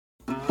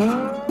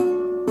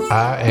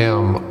I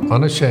am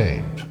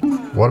unashamed.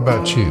 What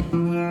about you?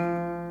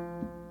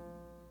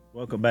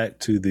 Welcome back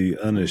to the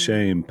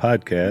Unashamed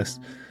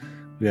podcast.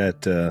 We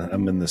got,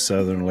 I'm in the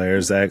southern layer.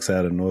 Zach's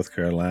out of North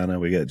Carolina.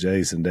 We got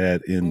Jase and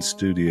Dad in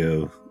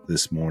studio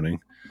this morning.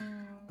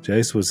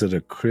 Jase, was it a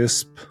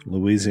crisp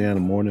Louisiana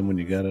morning when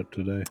you got up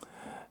today?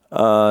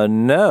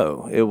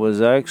 No, it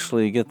was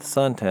actually get the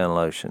suntan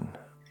lotion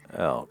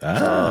out.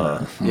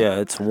 Yeah,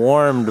 it's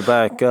warmed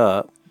back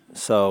up.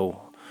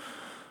 So,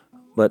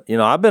 but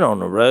I've been on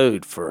the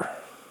road for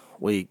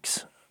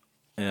weeks,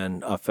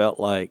 and I felt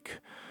like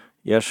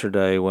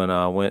yesterday when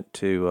I went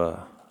to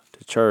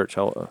church,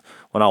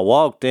 when I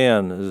walked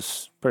in, it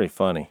was pretty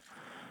funny.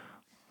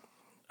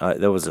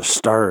 There was a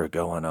stir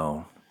going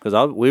on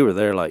because we were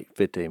there like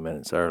 15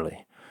 minutes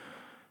early,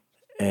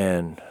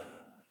 and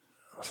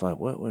I was like,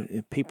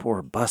 what? People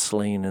were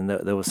bustling, and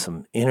there was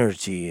some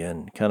energy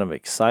and kind of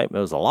excitement.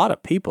 There was a lot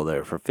of people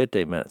there for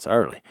 15 minutes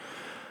early.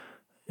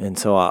 And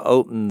so I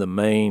opened the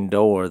main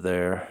door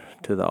there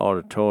to the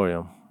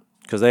auditorium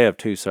because they have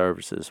two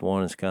services.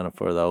 One is kind of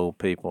for the old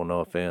people, no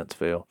offense,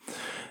 Phil.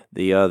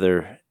 The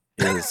other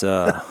is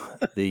the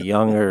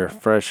younger,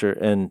 fresher.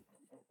 And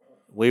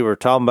we were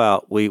talking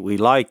about we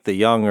like the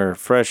younger,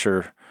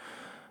 fresher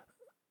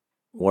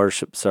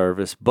worship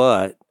service,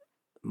 but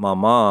my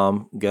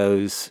mom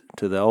goes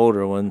to the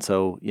older one,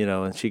 so,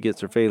 and she gets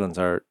her feelings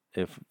hurt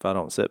if I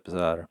don't sit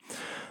beside her.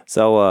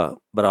 So,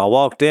 but I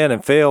walked in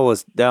and Phil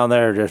was down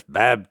there just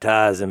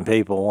baptizing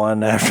people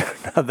one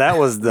after. That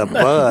was the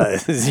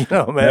buzz,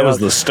 man. That was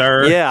the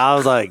stir. Yeah, I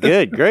was like,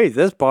 good grief,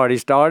 this party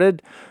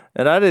started,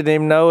 and I didn't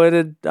even know it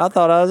had. I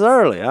thought I was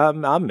early.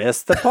 I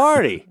missed the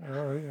party.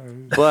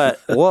 But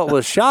what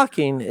was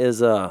shocking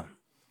is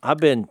I've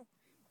been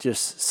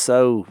just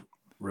so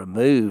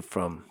removed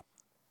from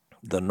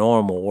the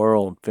normal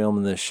world,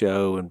 filming this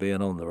show and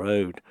being on the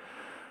road.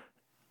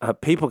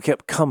 People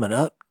kept coming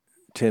up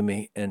to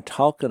me and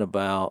talking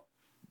about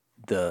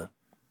the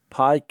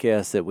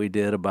podcast that we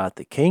did about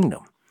the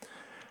kingdom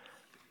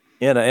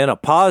in a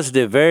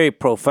positive, very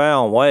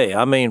profound way.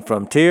 I mean,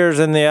 from tears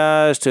in the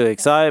eyes to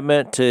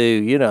excitement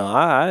to,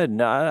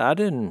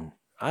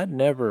 I'd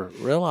never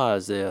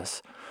realized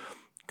this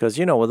because,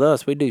 with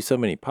us, we do so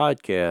many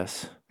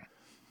podcasts.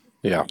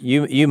 Yeah,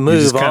 you move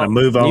you just kind of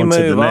move on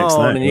to the next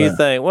thing, and you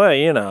think,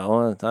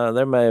 well,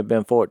 there may have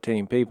been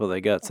 14 people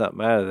that got something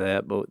out of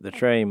that, but the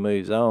train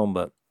moves on.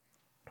 But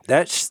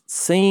that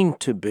seemed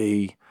to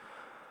be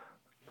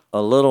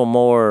a little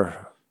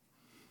more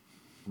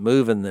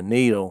moving the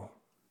needle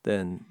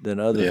than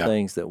other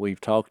things that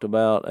we've talked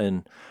about.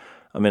 And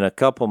I mean, a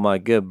couple of my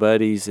good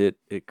buddies, it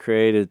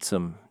created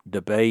some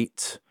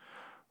debates,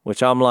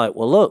 which I'm like,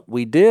 well, look,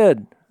 we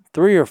did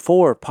 3 or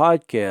 4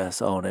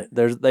 podcasts on it.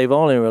 They've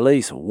only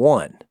released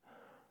one.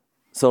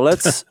 So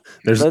let's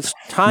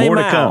time more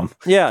to out. come.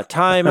 Yeah,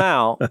 time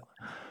out.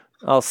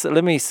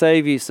 Let me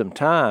save you some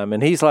time.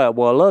 And he's like,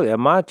 well, look, at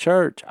my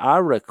church, I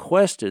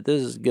requested,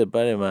 this is a good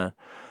buddy of mine,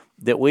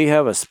 that we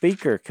have a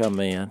speaker come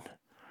in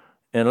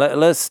and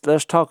let's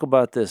talk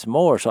about this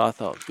more. So I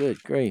thought,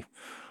 good grief.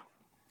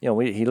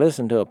 He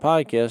listened to a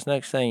podcast.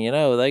 Next thing you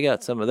know,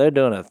 they're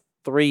doing a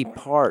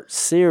 3-part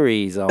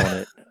series on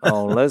it.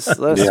 Let's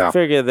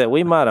figure that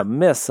we might have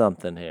missed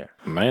something here.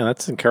 Man,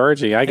 that's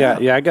encouraging. I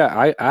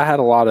had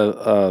a lot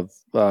of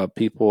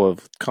people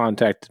have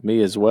contacted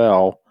me as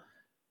well.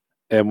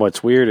 And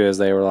what's weird is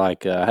they were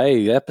like,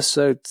 hey,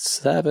 episode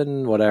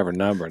 7, whatever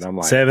number. And I'm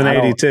like,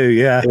 782,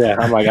 yeah. Yeah.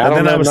 I'm like, I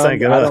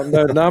don't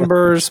know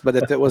numbers, but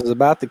if it was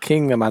about the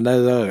kingdom, I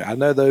know those. I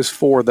know those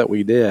 4 that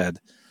we did.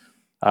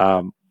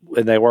 And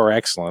they were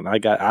excellent.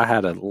 I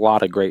had a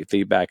lot of great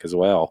feedback as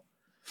well.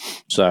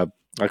 So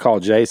I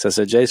called Jase. I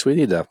said, Jase, we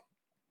need to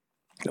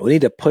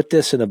put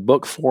this in a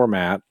book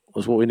format.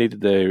 Was what we need to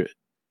do.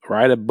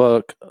 Write a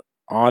book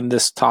on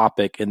this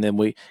topic, and then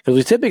because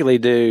we typically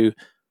do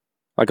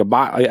like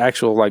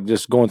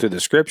just going through the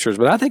scriptures.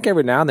 But I think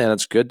every now and then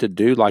it's good to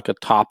do like a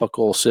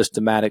topical,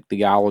 systematic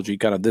theology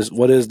kind of this.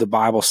 What does the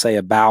Bible say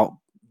about?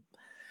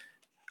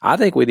 I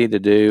think we need to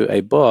do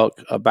a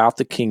book about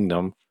the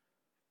kingdom.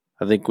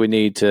 I think we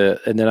need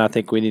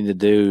to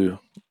do.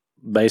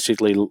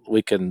 Basically,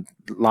 we can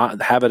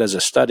have it as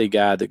a study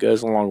guide that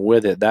goes along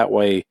with it. That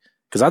way,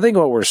 because I think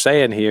what we're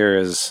saying here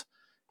is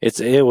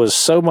it was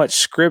so much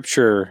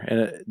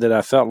scripture that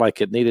I felt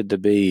like it needed to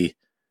be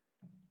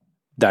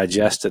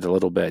digested a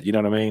little bit. You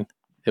know what I mean?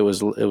 It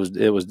was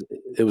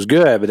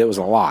good, but it was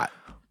a lot.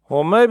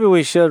 Well, maybe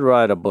we should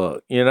write a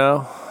book,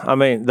 I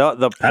mean,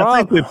 the problem... I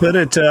think we put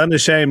it to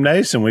Unashamed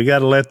Nation. We got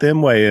to let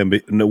them weigh in.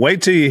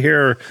 Wait till you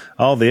hear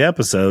all the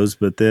episodes,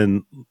 but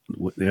then,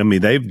 I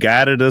mean, they've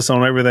guided us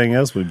on everything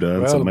else we've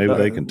done, so maybe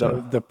they can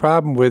talk. The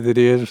problem with it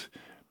is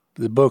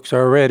the book's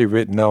already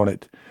written on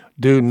it.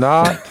 Do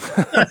not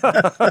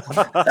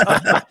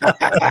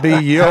be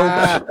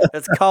yoked.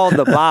 It's called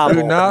the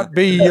Bible. Do not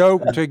be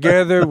yoked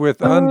together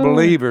with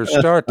unbelievers.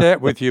 Start that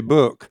with your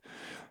book.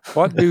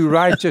 What do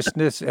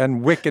righteousness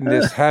and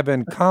wickedness have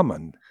in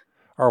common?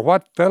 Or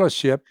what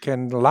fellowship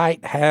can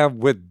light have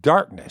with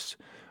darkness?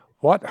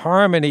 What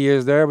harmony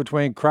is there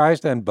between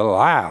Christ and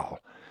Belial?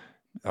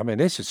 I mean,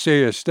 this is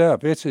serious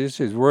stuff. This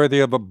is worthy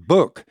of a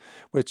book,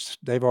 which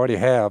they've already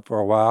have for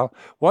a while.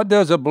 What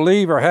does a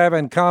believer have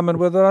in common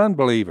with an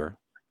unbeliever?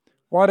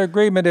 What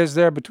agreement is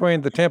there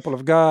between the temple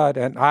of God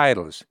and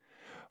idols?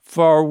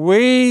 For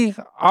we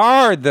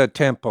are the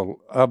temple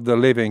of the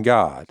living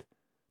God.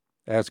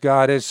 As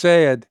God has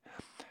said,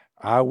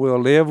 I will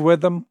live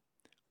with them,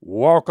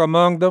 walk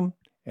among them,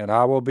 and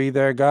I will be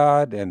their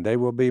God, and they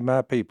will be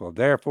my people.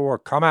 Therefore,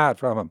 come out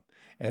from them.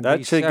 And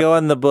that should go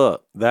in the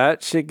book.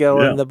 That should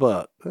go in the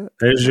book.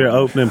 There's your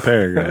opening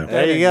paragraph.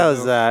 There you go,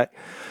 Zach.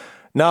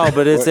 No,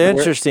 but it's an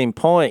interesting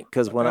point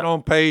because when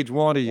on page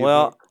 1 of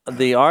your book.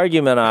 The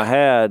argument I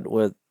had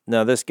with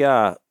this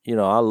guy,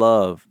 I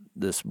love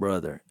this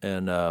brother,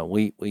 and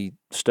we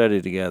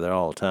study together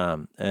all the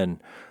time,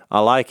 and I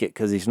like it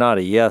because he's not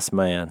a yes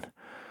man,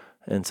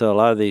 and so a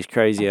lot of these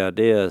crazy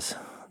ideas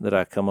that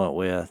I come up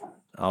with,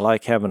 I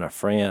like having a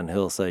friend.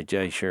 He'll say,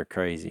 "Jase, you're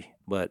crazy,"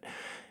 but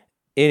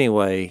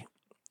anyway.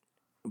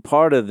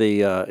 Part of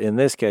the, in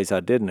this case, I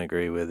didn't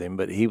agree with him,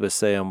 but he was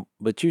saying,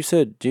 but you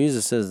said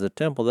Jesus is the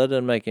temple. That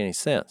doesn't make any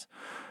sense.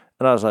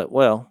 And I was like,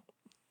 well,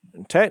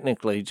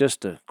 technically,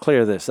 just to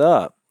clear this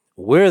up,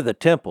 we're the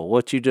temple,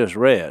 what you just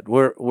read.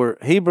 We're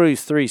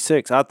Hebrews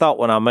 3:6. I thought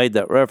when I made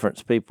that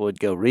reference, people would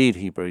go read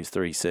Hebrews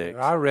 3:6.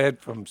 I read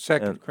from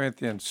 2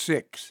 Corinthians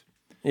 6.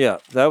 Yeah,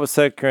 that was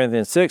 2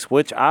 Corinthians 6,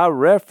 which I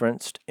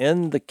referenced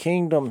in the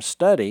kingdom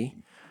study,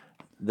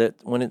 that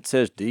when it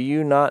says, do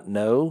you not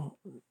know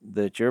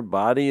that your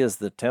body is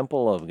the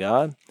temple of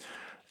God?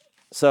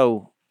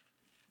 So,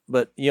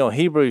 but,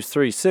 Hebrews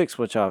 3:6,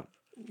 which I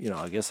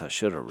guess I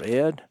should have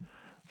read,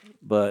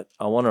 but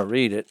I want to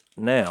read it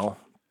now.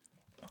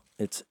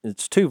 It's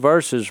 2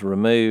 verses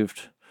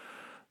removed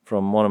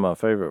from one of my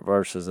favorite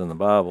verses in the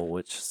Bible,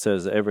 which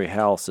says every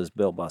house is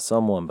built by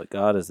someone, but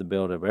God is the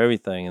builder of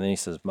everything. And then he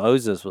says,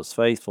 Moses was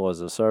faithful as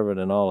a servant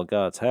in all of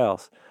God's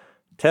house,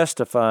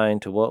 testifying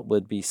to what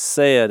would be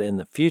said in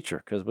the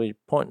future, because we're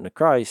pointing to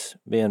Christ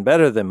being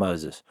better than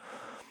Moses.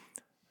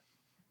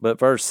 But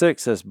verse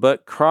 6 says,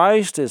 but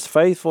Christ is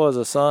faithful as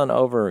a son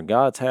over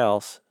God's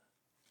house,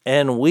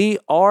 and we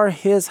are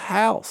his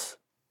house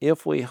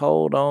if we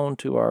hold on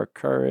to our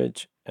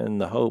courage and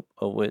the hope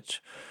of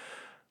which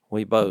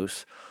we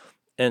boast.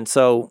 And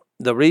so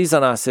the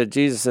reason I said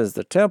Jesus is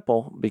the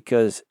temple,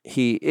 because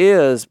he's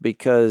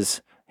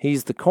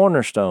the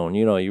cornerstone.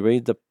 You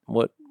read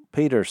what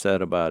Peter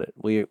said about it.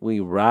 We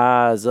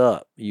rise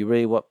up. You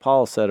read what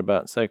Paul said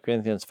about 2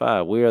 Corinthians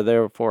 5. We are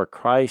therefore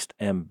Christ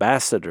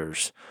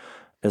ambassadors,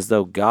 as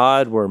though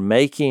God were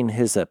making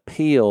his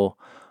appeal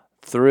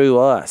through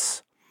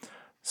us.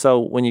 So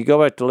when you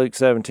go back to Luke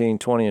 17,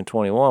 20, and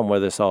 21, where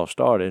this all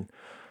started,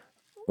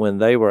 when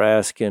they were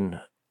asking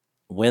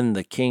when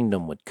the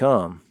kingdom would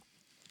come,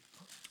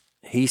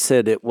 he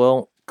said it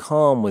won't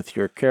come with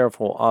your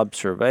careful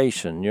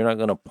observation. You're not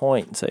going to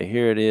point and say,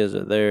 here it is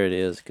or there it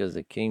is, because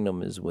the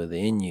kingdom is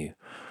within you.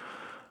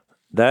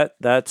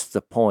 That's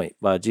the point.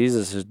 By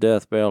Jesus'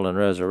 death, burial, and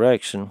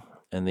resurrection,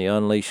 and the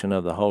unleashing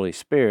of the Holy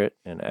Spirit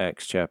in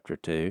Acts chapter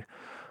 2,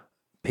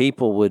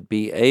 people would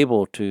be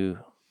able to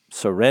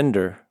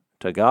surrender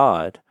to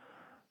God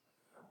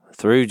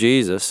through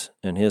Jesus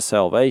and his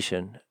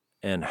salvation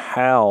and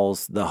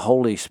house the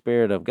Holy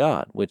Spirit of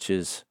God, which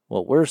is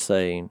what we're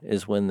saying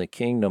is when the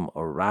kingdom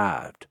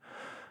arrived.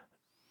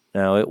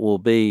 Now, it will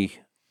be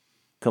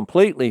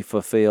completely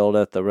fulfilled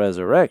at the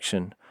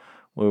resurrection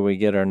where we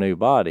get our new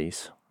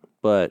bodies,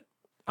 but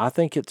I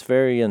think it's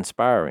very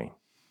inspiring.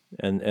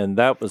 And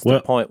that was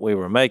the point we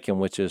were making,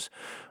 which is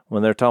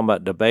when they're talking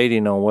about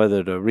debating on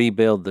whether to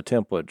rebuild the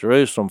temple at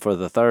Jerusalem for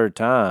the third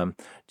time,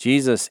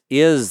 Jesus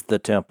is the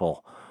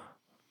temple.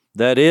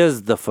 That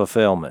is the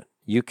fulfillment.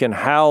 You can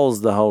house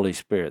the Holy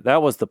Spirit.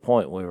 That was the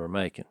point we were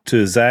making.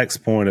 To Zach's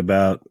point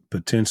about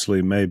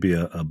potentially maybe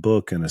a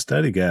book and a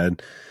study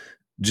guide,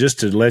 just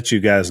to let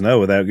you guys know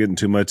without getting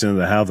too much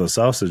into how the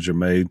sausage are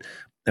made,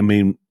 I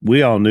mean,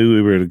 we all knew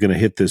we were going to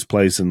hit this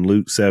place in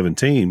Luke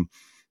 17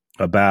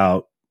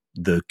 about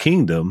the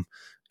kingdom,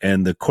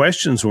 and the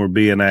questions were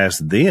being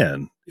asked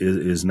then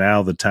is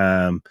now the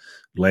time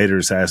later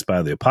is asked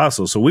by the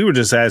apostles. So we were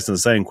just asking the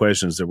same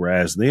questions that were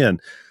asked then.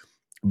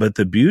 But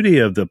the beauty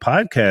of the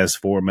podcast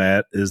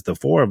format is the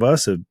 4 of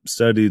us have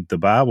studied the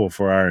Bible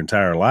for our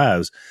entire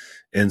lives.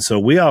 And so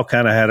we all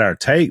kind of had our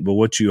take, but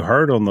what you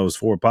heard on those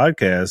 4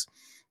 podcasts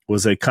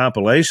was a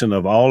compilation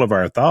of all of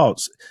our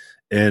thoughts.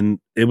 And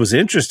it was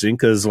interesting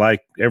because,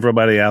 like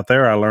everybody out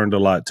there, I learned a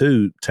lot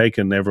too,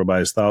 taking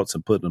everybody's thoughts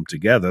and putting them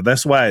together.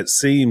 That's why it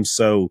seems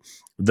so.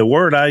 The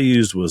word I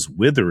used was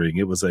withering.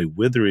 It was a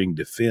withering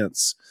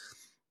defense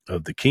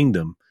of the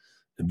kingdom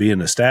being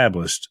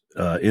established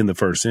in the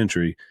first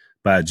century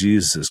by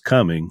Jesus'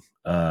 coming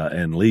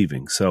and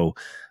leaving. So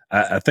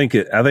I think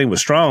it was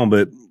strong,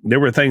 but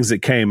there were things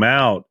that came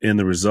out in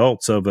the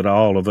results of it,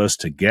 all of us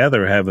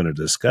together having a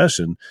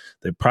discussion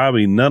that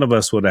probably none of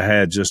us would have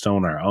had just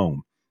on our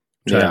own.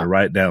 trying to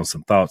write down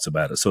some thoughts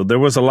about it. So there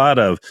was a lot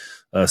of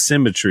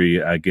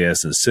symmetry, I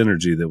guess, and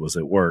synergy that was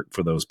at work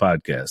for those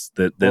podcasts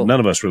that none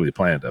of us really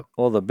planned on.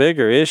 Well, the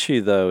bigger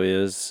issue, though,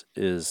 is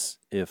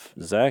if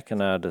Zach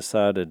and I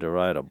decided to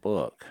write a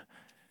book,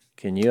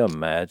 can you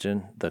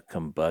imagine the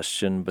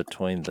combustion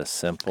between the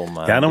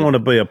simple-minded? I don't want to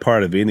be a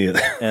part of any of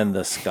that. And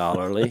the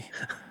scholarly.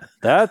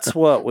 That's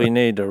what we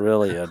need to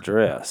really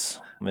address.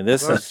 I mean,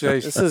 this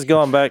is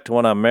going back to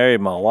when I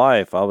married my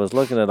wife. I was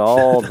looking at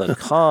all the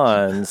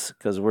cons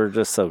because we're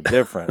just so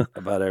different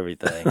about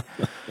everything.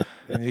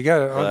 And you got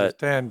to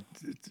understand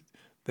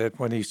that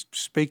when he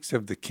speaks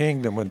of the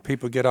kingdom, when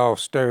people get all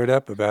stirred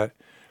up about it,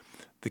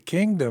 the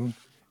kingdom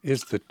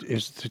is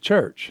the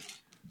church.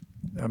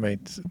 I mean,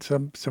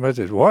 somebody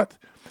says, what?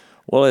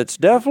 Well, it's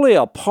definitely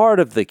a part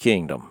of the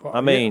kingdom. I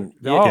mean,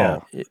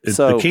 the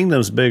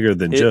kingdom's bigger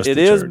than just the church.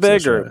 It is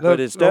bigger, but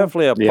it's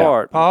definitely a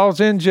part. Paul's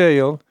in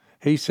jail.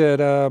 He said,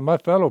 my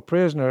fellow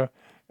prisoner,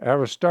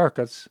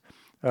 Aristarchus,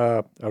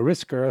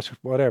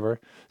 whatever,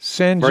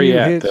 sends Where you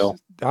at, Bill?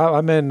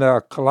 I'm in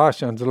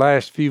Colossians, the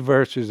last few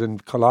verses in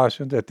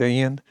Colossians at the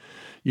end.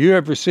 You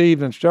have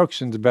received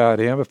instructions about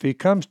him. If he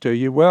comes to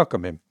you,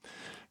 welcome him.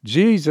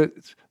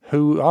 Jesus,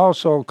 who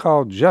also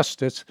called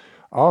Justus,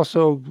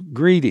 also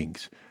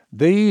greetings.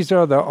 These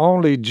are the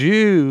only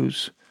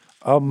Jews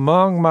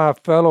among my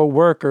fellow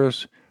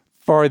workers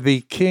for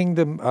the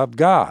kingdom of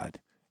God,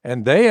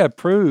 and they have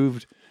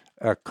proved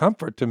a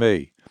comfort to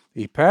me.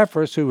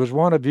 Epaphras, who was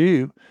one of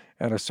you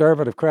and a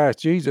servant of Christ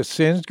Jesus,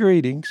 sends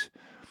greetings.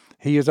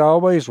 He is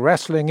always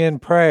wrestling in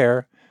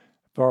prayer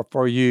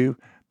for you,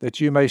 that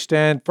you may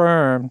stand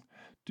firm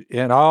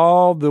in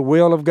all the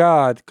will of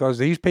God, because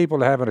these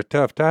people are having a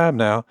tough time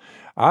now.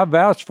 I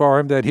vouch for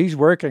him that he's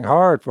working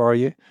hard for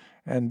you,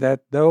 and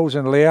that those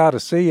in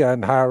Laodicea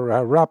and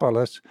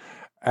Hierapolis,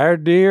 our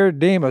dear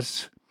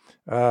Demas,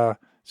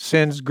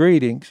 sends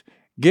greetings.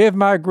 Give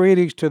my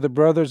greetings to the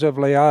brothers of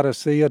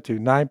Laodicea, to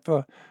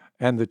Nympha,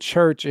 and the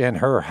church in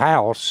her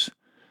house.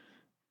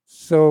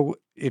 So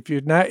if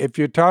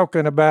you're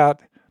talking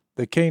about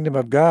the kingdom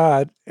of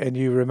God, and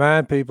you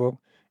remind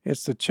people,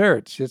 it's the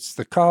church. It's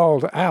the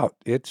called out.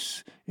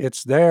 It's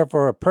there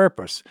for a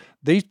purpose.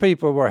 These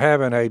people were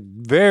having a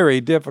very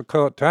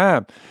difficult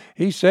time.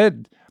 He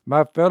said,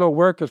 my fellow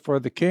workers for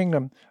the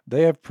kingdom,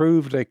 they have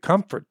proved a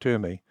comfort to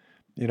me.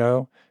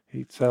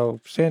 So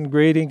send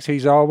greetings.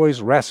 He's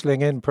always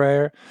wrestling in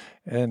prayer.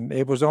 And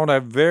it was on a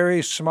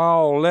very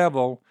small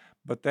level,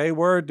 but they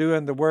were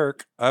doing the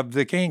work of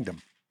the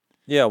kingdom.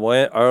 Yeah,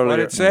 well, earlier, what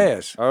it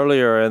says.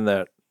 Earlier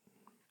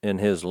in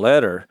his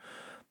letter,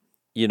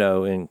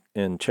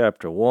 in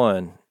chapter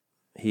 1,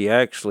 he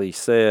actually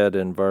said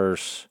in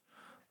verse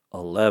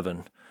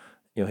 11,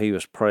 he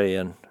was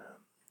praying,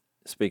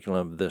 speaking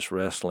of this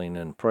wrestling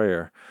and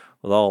prayer,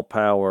 with all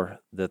power,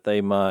 that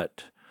they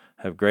might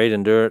have great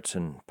endurance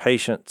and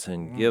patience,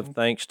 and give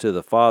thanks to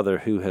the Father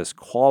who has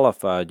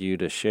qualified you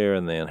to share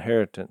in the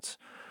inheritance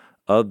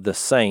of the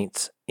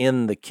saints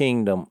in the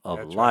kingdom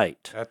of light.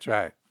 Right. That's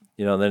right.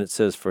 Then it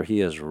says, for he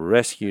has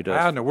rescued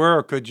us. How in the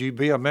world could you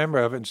be a member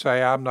of it and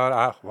say, I'm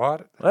not,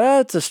 what?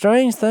 Well, it's a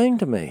strange thing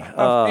to me.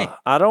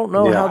 I don't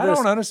know how this. I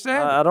don't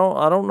understand. I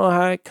don't know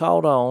how it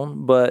caught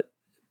on, but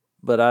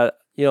I,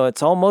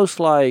 it's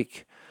almost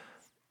like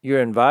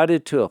you're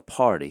invited to a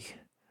party,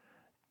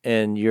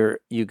 and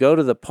you go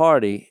to the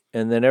party,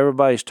 and then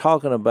everybody's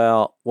talking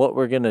about what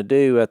we're going to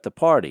do at the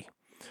party.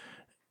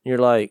 You're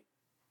like,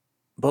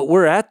 but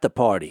we're at the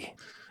party.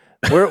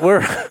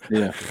 We're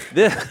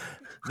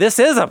This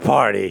is a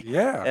party.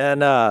 Yeah.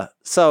 And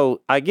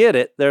so I get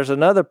it. There's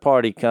another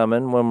party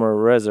coming when we're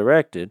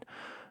resurrected,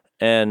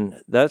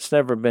 and that's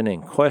never been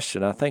in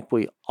question. I think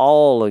we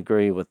all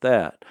agree with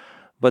that.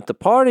 But the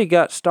party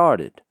got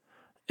started,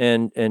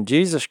 and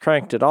Jesus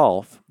cranked it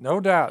off. No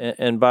doubt.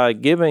 And by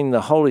giving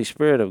the Holy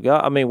Spirit of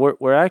God, I mean,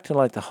 we're acting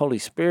like the Holy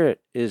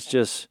Spirit is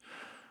just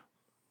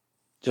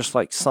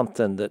like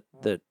something that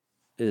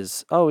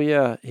is, oh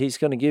yeah, he's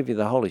going to give you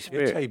the Holy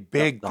Spirit. It's a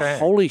big thing. The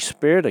Holy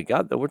Spirit of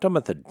God. We're talking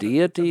about the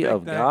deity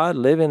of God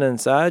living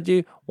inside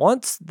you.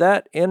 Once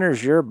that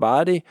enters your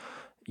body,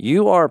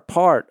 you are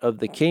part of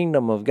the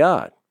kingdom of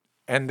God.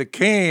 And the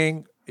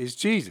king is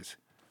Jesus.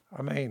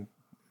 I mean,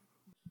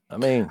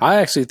 I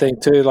actually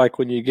think too, like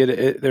when you get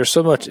it, there's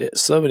so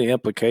many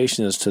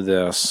implications to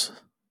this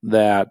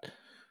that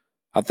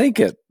I think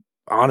it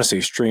honestly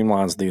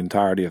streamlines the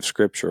entirety of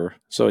Scripture.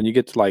 So when you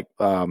get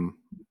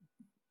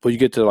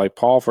to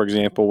Paul, for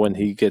example, when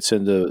he gets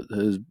into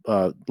his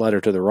letter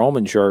to the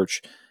Roman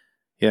church,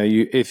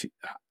 if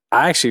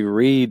I actually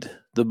read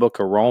the book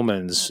of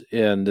Romans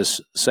in this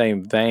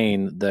same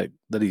vein that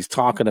he's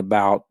talking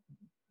about,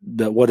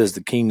 that what is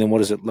the kingdom? What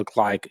does it look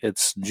like?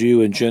 It's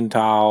Jew and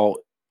Gentile,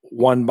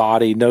 one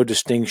body, no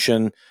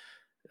distinction,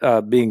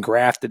 being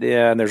grafted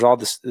in. There's all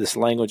this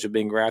language of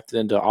being grafted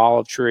into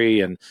olive tree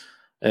and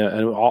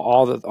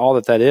all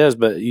that is.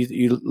 But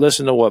you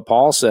listen to what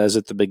Paul says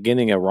at the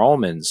beginning of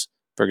Romans,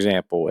 for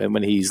example, and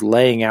when he's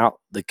laying out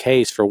the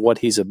case for what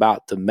he's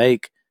about to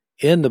make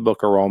in the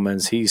book of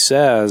Romans, he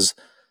says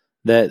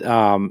that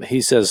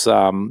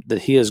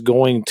he is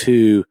going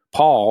to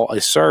Paul,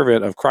 a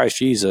servant of Christ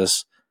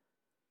Jesus,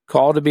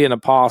 called to be an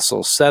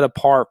apostle, set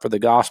apart for the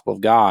gospel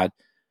of God,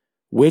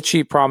 which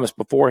he promised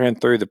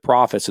beforehand through the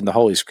prophets in the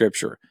Holy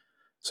Scripture.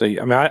 So,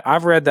 I mean,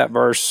 I've read that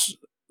verse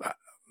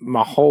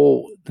my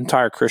whole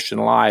entire Christian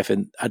life,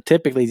 and I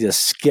typically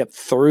just skip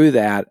through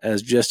that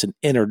as just an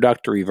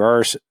introductory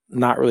verse,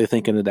 not really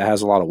thinking that it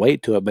has a lot of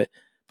weight to it. But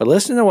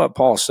listen to what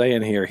Paul's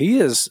saying here. He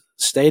is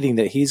stating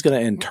that he's going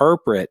to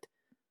interpret.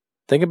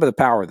 Think about the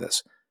power of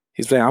this.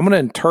 He's saying, I'm going to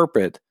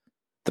interpret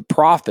the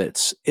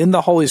prophets in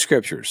the Holy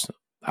Scriptures,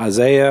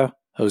 Isaiah,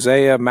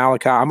 Hosea,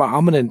 Malachi. I'm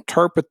going to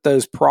interpret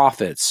those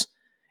prophets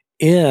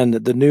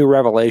in the new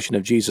revelation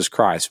of Jesus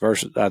Christ.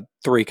 Verse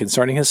 3,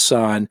 concerning his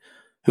son,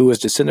 who was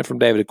descended from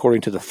David according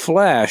to the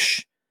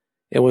flesh,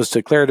 and was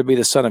declared to be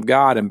the Son of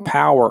God in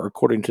power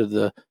according to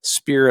the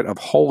Spirit of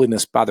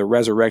holiness by the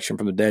resurrection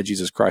from the dead,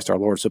 Jesus Christ our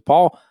Lord. So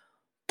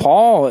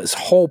Paul's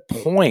whole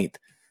point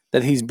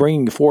that he's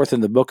bringing forth in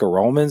the book of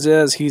Romans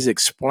is he's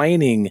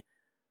explaining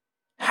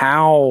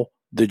how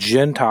the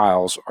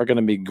Gentiles are going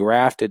to be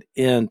grafted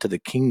into the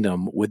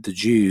kingdom with the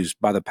Jews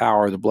by the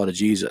power of the blood of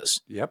Jesus.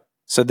 Yep.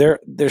 So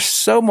there's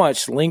so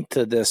much linked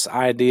to this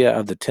idea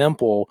of the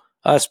temple,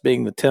 us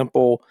being the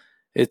temple.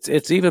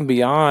 It's even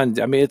beyond.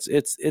 I mean,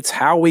 it's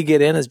how we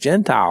get in as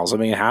Gentiles. I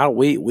mean, how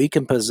we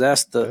can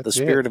possess the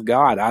Spirit of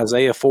God.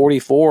 Isaiah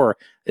 44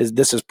 is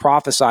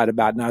prophesied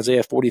about in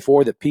Isaiah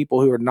 44 that people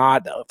who are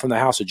not from the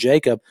house of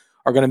Jacob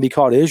are going to be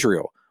called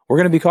Israel. We're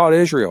going to be called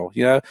Israel.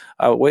 You know,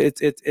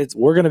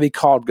 we're going to be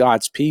called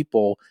God's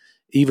people,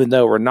 even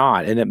though we're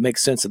not. And it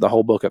makes sense of the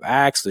whole book of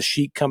Acts, the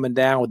sheep coming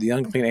down with the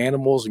unclean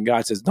animals, and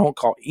God says, "Don't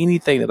call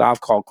anything that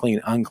I've called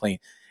clean unclean."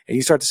 And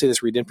you start to see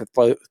this redemptive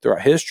flow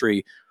throughout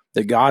history,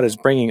 that God is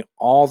bringing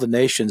all the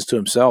nations to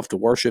himself to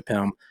worship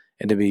him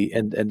and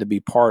to be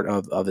part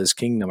of his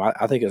kingdom.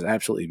 I think it's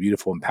absolutely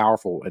beautiful and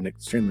powerful and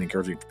extremely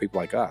encouraging for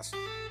people like us.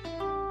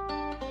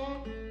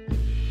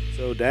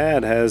 So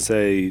Dad has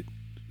a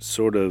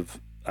sort of,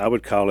 I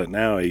would call it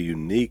now, a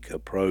unique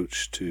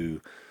approach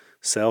to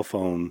cell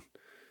phone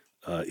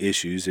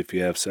issues. If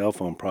you have cell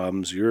phone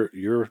problems,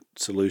 your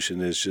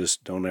solution is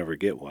just don't ever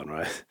get one,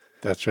 right?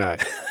 That's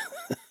right.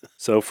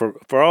 So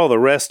for all the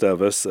rest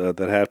of us that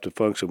have to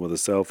function with a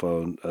cell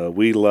phone,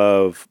 we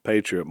love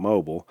Patriot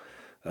Mobile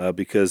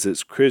because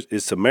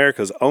it's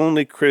America's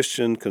only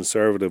Christian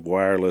conservative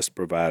wireless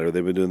provider.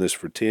 They've been doing this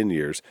for 10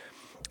 years,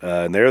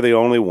 and they're the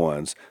only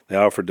ones. They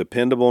offer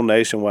dependable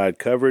nationwide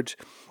coverage,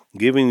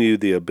 giving you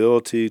the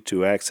ability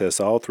to access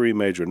all three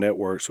major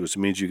networks, which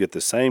means you get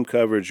the same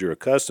coverage you're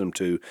accustomed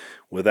to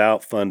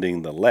without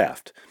funding the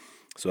left.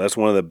 So that's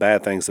one of the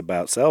bad things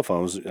about cell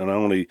phones. And not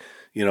only,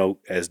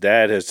 as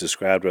Dad has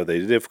described, are they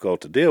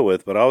difficult to deal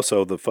with, but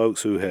also the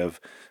folks who have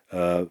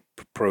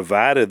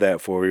provided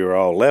that for you are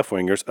all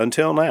left-wingers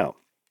until now.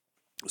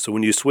 So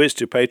when you switch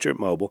to Patriot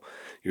Mobile,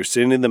 you're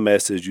sending the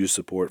message you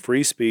support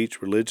free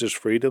speech, religious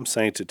freedom,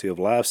 sanctity of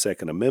life,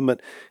 Second Amendment,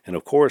 and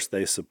of course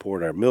they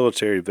support our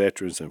military,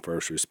 veterans, and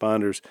first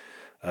responders.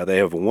 They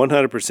have a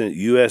 100%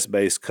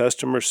 U.S.-based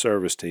customer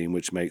service team,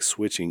 which makes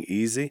switching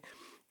easy.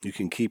 You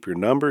can keep your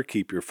number,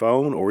 keep your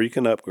phone, or you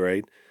can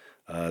upgrade.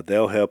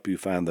 They'll help you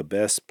find the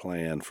best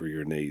plan for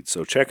your needs.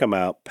 So check them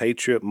out,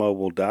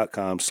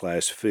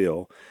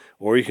 patriotmobile.com/Phil,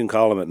 or you can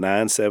call them at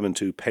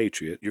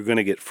 972-PATRIOT. You're going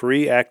to get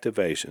free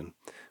activation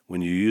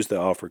when you use the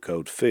offer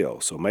code Phil.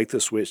 So make the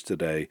switch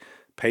today,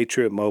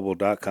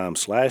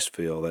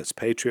 patriotmobile.com/Phil. That's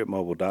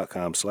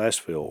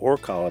patriotmobile.com/Phil, or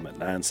call them at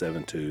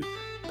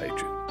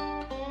 972-PATRIOT.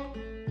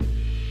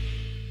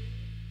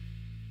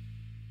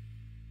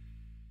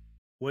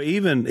 Well,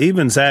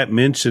 even Zach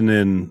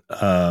mentioning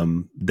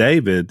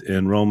David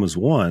in Romans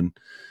 1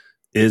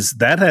 is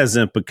that has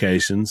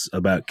implications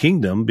about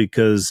kingdom,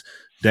 because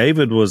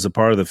David was a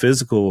part of the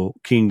physical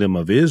kingdom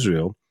of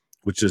Israel,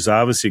 which is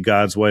obviously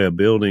God's way of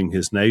building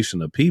his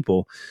nation of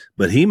people.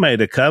 But he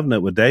made a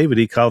covenant with David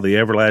he called the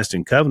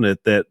everlasting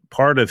covenant, that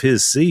part of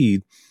his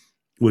seed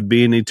would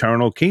be an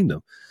eternal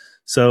kingdom.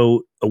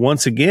 So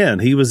once again,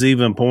 he was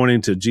even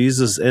pointing to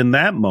Jesus in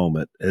that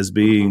moment as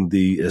being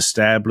the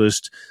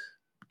established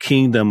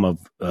kingdom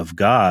of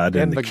God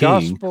and the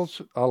King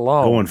Gospels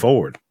alone, going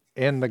forward.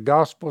 In the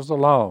Gospels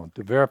alone,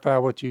 to verify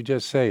what you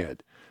just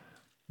said,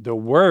 the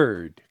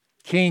word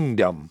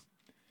kingdom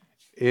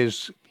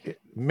is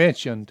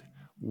mentioned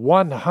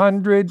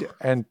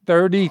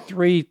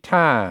 133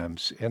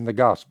 times in the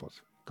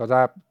Gospels, because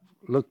I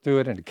looked through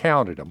it and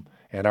counted them,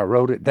 and I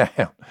wrote it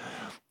down.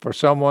 For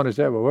someone to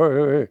say, well,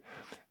 wait.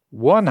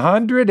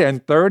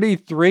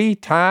 133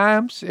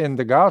 times in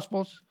the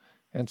Gospels?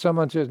 And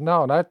someone says,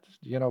 no,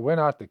 we're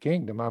not the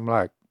kingdom. I'm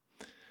like,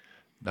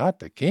 not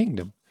the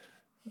kingdom?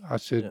 I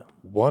said,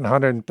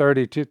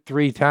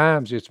 133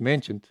 times it's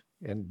mentioned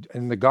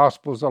in the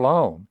Gospels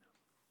alone.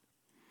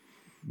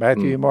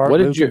 Matthew, Mark,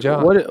 Luke, and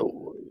John.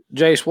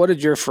 Jase, what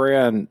did your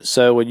friend,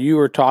 so when you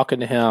were talking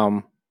to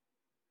him,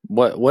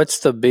 what's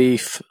the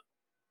beef?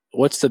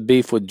 What's the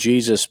beef with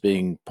Jesus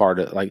being part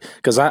of,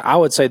 because I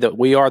would say that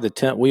we are the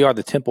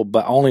temple,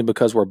 but only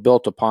because we're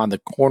built upon the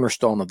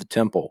cornerstone of the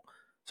temple.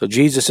 So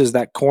Jesus is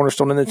that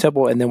cornerstone in the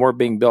temple, and then we're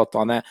being built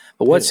on that.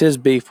 But what was his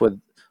beef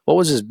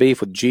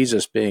with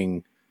Jesus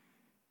being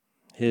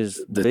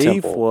his the beef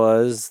temple?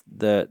 was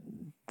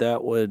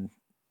that would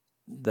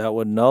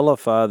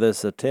nullify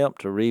this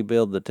attempt to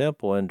rebuild the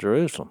temple in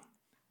Jerusalem,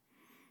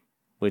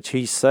 which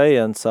he's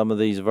saying some of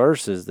these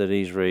verses that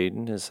he's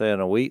reading is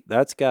saying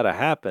that's got to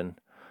happen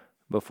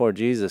before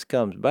Jesus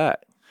comes back.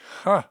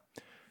 Huh.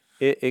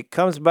 It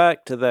comes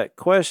back to that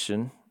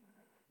question,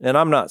 and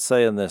I'm not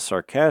saying this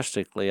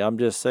sarcastically. I'm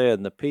just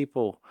saying the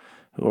people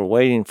who are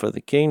waiting for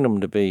the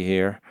kingdom to be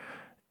here,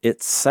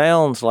 it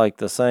sounds like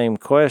the same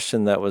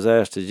question that was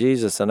asked to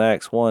Jesus in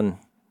Acts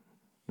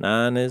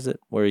 1:9, is it?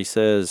 Where he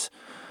says,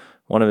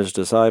 one of his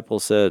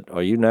disciples said,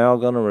 "Are you now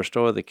going to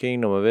restore the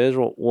kingdom of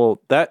Israel?"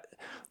 Well,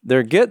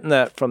 they're getting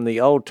that from the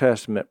Old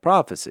Testament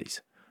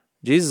prophecies.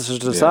 Jesus'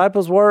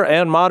 disciples were,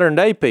 and modern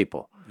day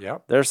people.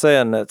 Yep. They're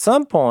saying at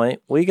some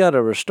point we got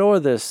to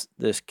restore this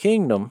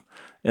kingdom,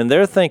 and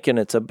they're thinking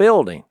it's a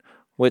building,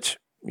 which,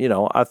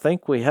 I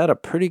think we had a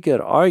pretty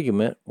good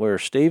argument where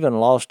Stephen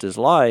lost his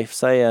life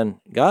saying,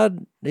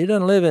 God, he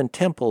doesn't live in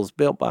temples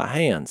built by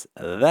hands.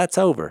 That's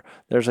over.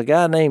 There's a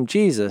guy named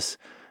Jesus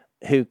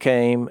who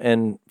came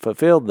and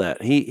fulfilled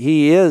that.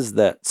 He is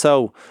that.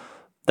 So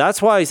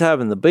that's why he's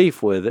having the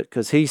beef with it,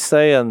 because he's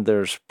saying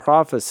there's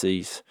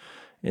prophecies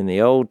in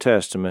the Old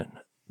Testament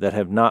that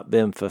have not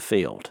been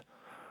fulfilled.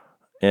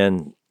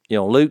 And,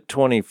 Luke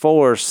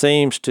 24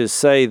 seems to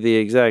say the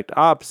exact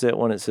opposite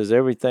when it says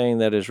everything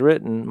that is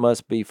written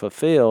must be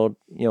fulfilled.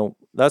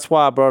 That's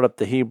why I brought up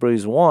the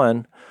Hebrews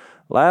 1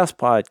 last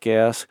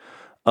podcast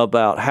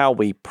about how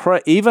we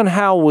pray, even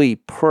how we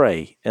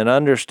pray, and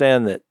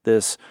understand that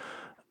this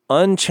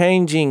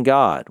unchanging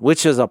God,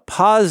 which is a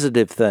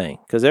positive thing,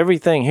 because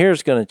everything here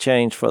is going to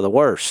change for the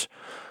worse.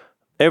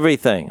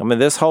 Everything. I mean,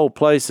 this whole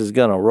place is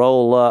going to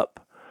roll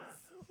up,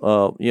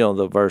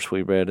 the verse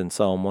we read in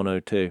Psalm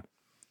 102.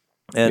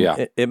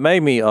 And it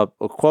made me, a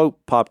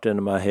quote popped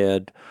into my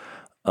head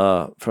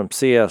from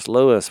C.S.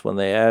 Lewis when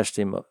they asked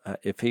him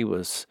if he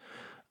was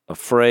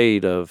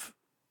afraid of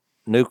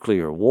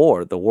nuclear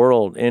war, the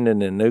world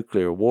ending in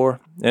nuclear war.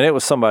 And it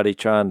was somebody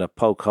trying to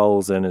poke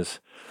holes in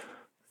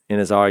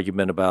his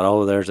argument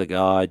about, there's a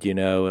God,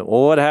 Well,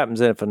 what happens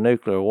if a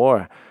nuclear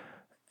war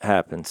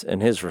happens?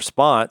 And his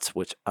response,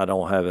 which I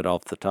don't have it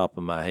off the top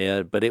of my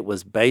head, but it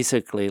was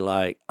basically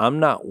like, I'm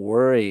not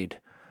worried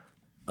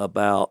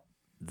about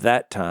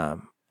that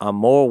time. I'm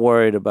more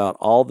worried about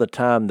all the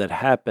time that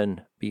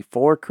happened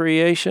before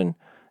creation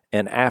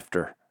and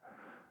after.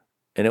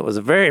 And it was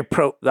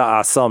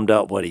I summed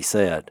up what he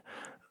said.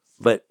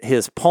 But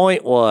his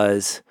point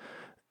was,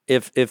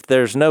 if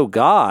there's no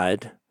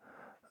God,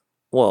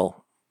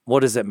 well, what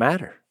does it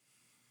matter?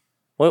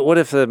 What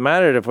if it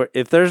mattered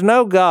if there's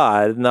no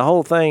God and the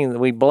whole thing,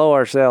 we blow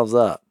ourselves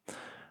up?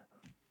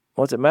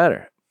 What's it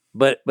matter?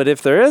 But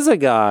if there is a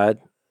God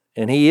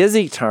and he is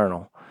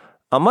eternal,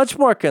 I'm much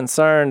more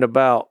concerned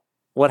about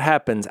what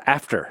happens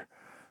after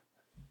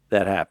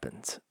that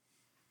happens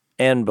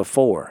and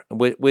before,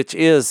 which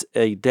is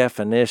a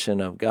definition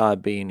of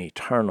God being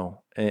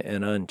eternal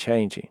and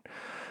unchanging.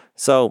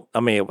 So, I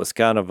mean, it was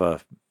kind of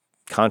a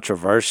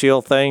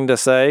controversial thing to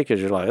say,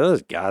 because you're like,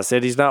 this guy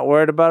said he's not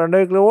worried about a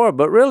nuclear war,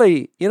 but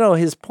really,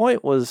 his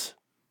point was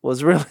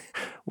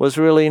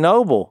really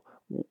noble.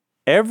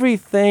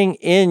 Everything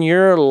in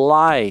your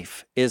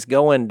life is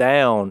going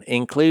down,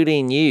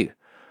 including you.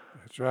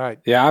 That's right.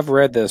 Yeah, I've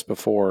read this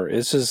before.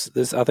 I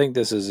think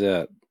this is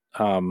it.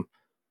 If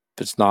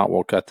it's not,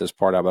 we'll cut this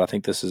part out. But I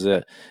think this is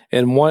it.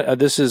 And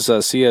this is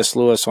C.S.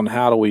 Lewis on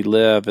how do we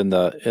live in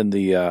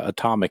the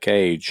atomic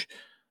age.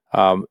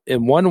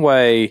 In one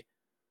way,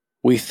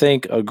 we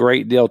think a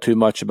great deal too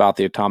much about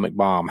the atomic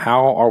bomb.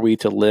 How are we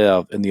to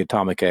live in the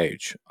atomic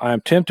age? I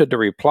am tempted to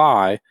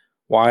reply,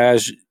 why,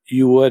 as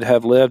you would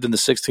have lived in the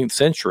 16th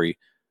century,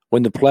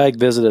 when the plague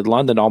visited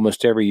London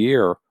almost every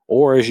year,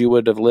 or as you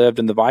would have lived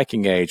in the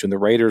Viking Age, when the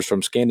raiders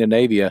from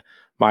Scandinavia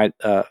might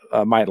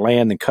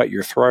land and cut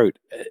your throat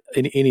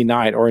any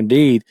night, or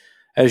indeed,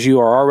 as you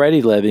are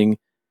already living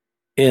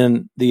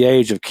in the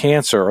age of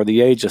cancer, or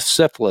the age of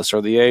syphilis,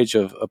 or the age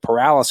of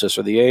paralysis,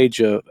 or the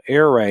age of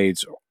air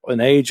raids, an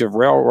age of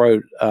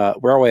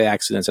railway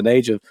accidents, an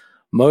age of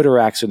motor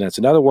accidents.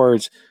 In other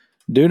words,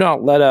 do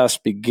not let us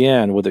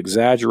begin with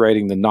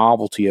exaggerating the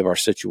novelty of our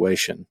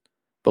situation.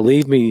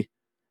 Believe me,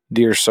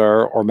 dear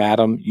sir or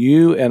madam,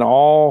 you and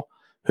all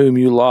whom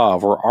you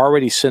love were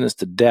already sentenced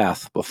to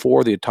death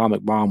before the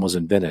atomic bomb was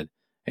invented,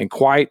 and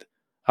quite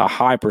a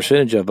high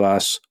percentage of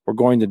us were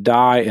going to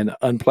die in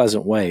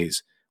unpleasant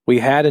ways. We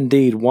had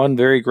indeed one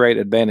very great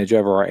advantage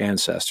over our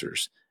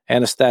ancestors,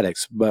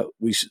 anesthetics, but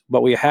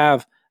we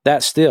have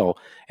that still,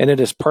 and it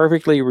is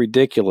perfectly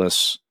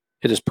ridiculous.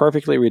 It is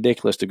perfectly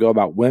ridiculous to go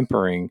about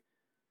whimpering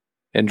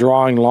and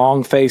drawing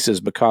long faces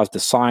because the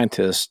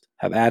scientists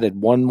have added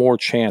one more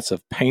chance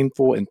of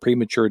painful and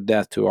premature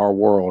death to our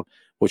world,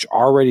 which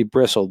already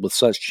bristled with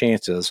such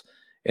chances,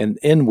 and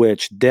in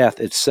which death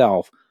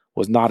itself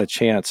was not a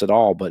chance at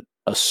all, but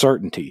a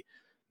certainty.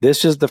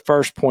 This is the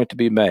first point to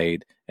be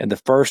made, and the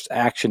first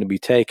action to be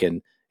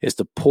taken is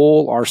to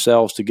pull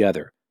ourselves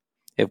together.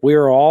 If we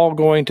are all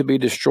going to be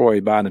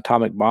destroyed by an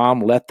atomic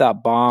bomb, let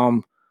that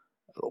bomb,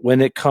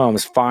 when it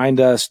comes, find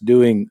us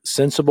doing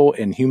sensible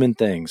and human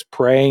things,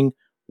 praying,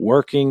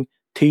 working,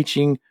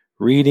 teaching,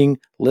 reading,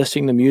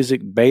 listening to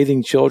music,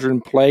 bathing children,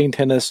 playing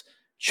tennis,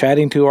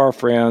 chatting to our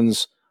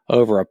friends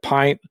over a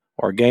pint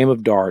or a game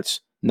of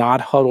darts,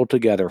 not huddled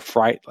together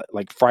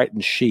like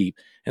frightened sheep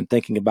and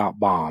thinking about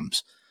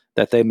bombs,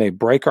 that they may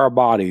break our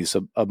bodies.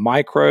 A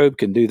microbe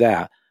can do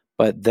that,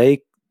 but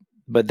they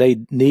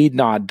need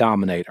not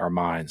dominate our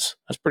minds.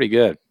 That's pretty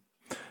good.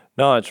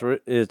 No,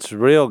 it's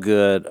real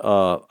good.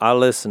 I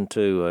listened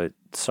to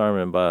a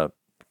sermon by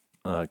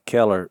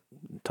Keller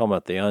talking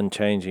about the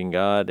unchanging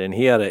God, and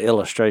he had an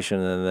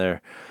illustration in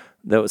there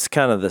that was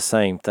kind of the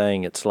same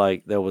thing. It's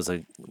like there was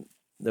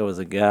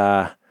a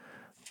guy,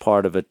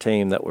 part of a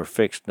team that were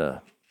fixing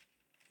to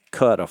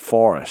cut a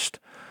forest,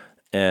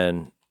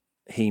 and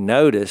he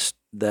noticed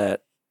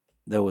that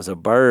there was a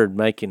bird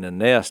making a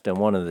nest in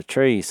one of the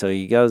trees. So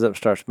he goes up and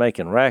starts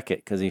making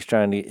racket because he's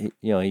trying to,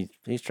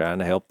 he's trying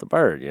to help the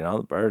bird.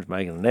 The bird's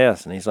making a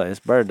nest, and he's like, this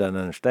bird doesn't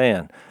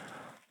understand.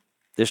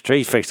 This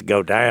tree's fixed to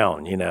go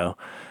down,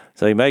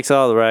 So he makes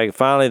all the racket.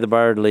 Finally, the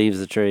bird leaves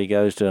the tree,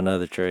 goes to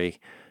another tree,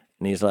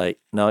 and he's like,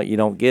 no, you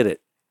don't get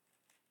it.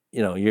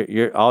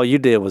 You're all you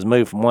did was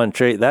move from one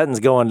tree. That one's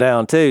going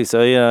down too.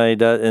 So, he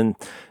does, and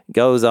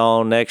goes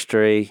on next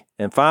tree.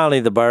 And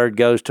finally the bird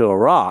goes to a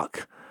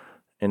rock,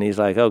 and he's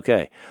like,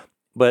 okay.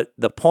 But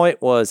the point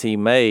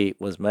he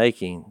was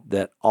making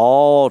that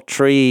all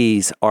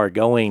trees are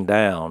going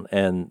down,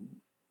 and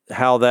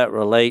how that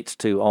relates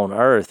to on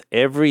earth,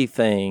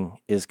 everything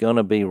is going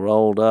to be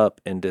rolled up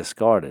and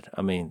discarded.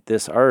 I mean,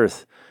 this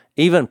earth,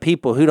 even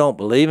people who don't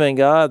believe in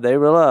God, they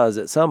realize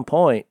at some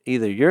point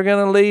either you're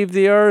going to leave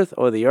the earth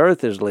or the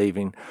earth is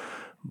leaving,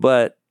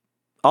 but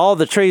all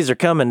the trees are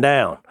coming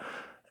down.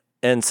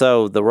 And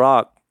so the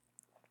rock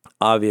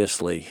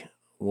obviously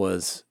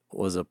was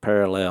a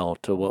parallel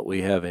to what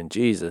we have in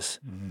Jesus,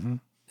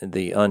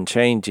 the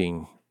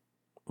unchanging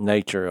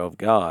nature of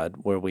God,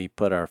 where we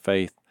put our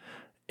faith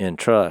and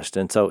trust.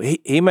 And so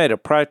he made a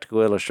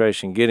practical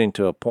illustration, getting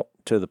to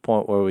the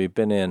point where we've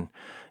been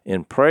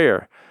in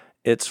prayer.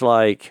 It's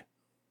like,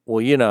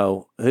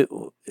 well,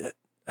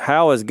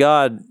 how is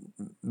God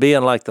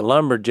being like the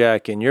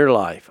lumberjack in your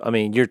life? I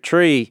mean, your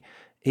tree,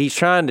 he's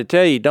trying to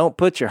tell you, don't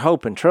put your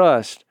hope and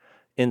trust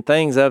in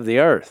things of the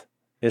earth.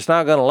 It's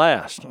not going to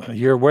last.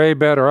 You're way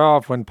better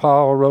off when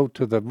Paul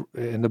wrote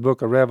in the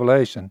book of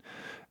Revelation,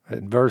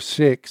 in verse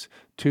 6,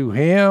 to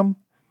him,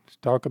 let's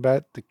talk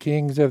about the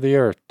kings of the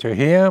earth, to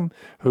him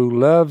who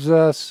loves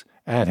us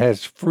and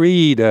has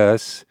freed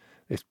us,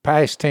 it's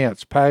past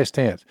tense,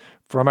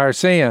 from our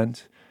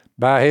sins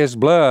by his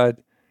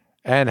blood,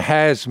 and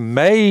has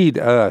made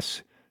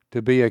us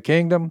to be a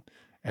kingdom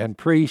and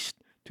priest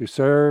to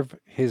serve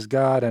his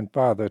God and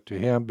Father. To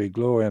him be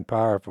glory and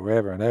power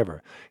forever and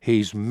ever.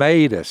 He's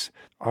made us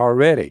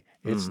already.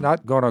 It's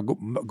not going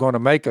to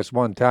make us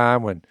one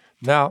time when,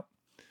 no.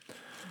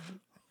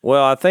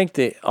 Well, I think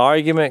the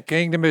argument...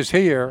 Kingdom is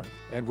here,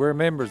 and we're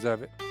members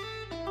of it.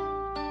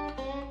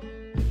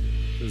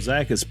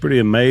 Zach, it's pretty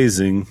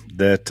amazing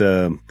that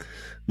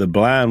the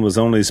blind was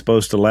only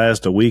supposed to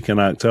last a week in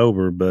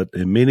October, but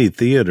in many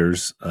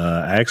theaters,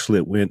 actually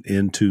it went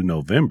into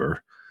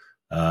November,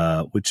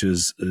 which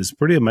is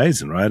pretty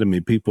amazing, right? I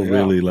mean, people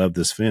really love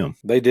this film.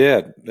 They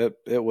did.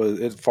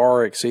 It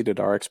far exceeded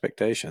our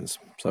expectations.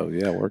 So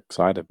yeah, we're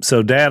excited.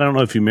 So Dad, I don't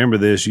know if you remember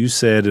this. You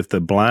said if the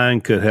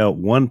blind could help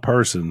one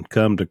person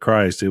come to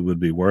Christ, it would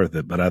be worth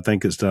it. But I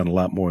think it's done a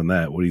lot more than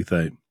that. What do you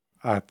think?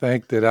 I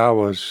think that I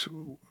was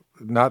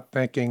not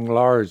thinking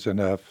large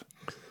enough,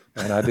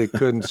 and I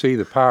couldn't see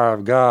the power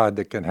of God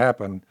that can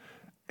happen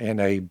in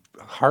a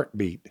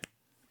heartbeat.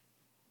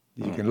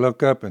 You can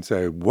look up and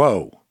say,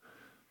 whoa.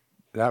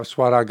 That's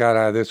what I got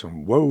out of this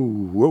one. Whoa,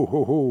 whoa,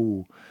 whoa,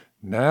 whoa.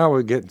 Now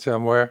we're getting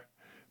somewhere.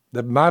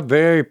 My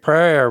very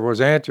prayer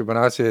was answered when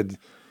I said,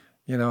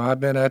 I've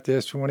been at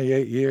this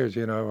 28 years,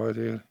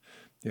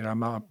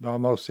 I'm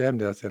almost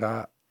 70. I said,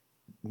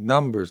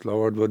 numbers,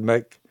 Lord,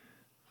 I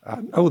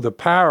know the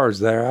power's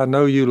there. I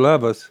know you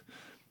love us,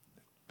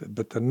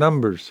 but the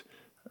numbers,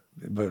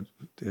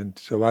 and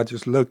so I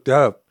just looked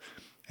up,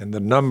 and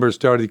the numbers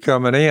started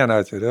coming in.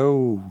 I said,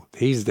 oh,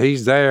 he's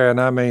there, and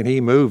I mean,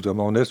 he moved them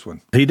on this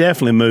one. He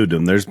definitely moved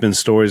them. There's been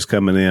stories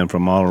coming in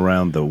from all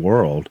around the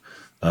world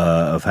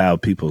of how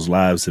people's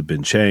lives have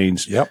been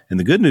changed. Yep. And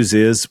the good news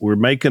is we're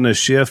making a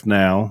shift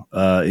now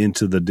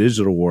into the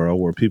digital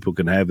world where people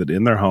can have it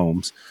in their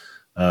homes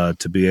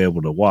to be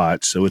able to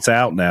watch. So it's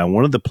out now.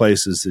 One of the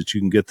places that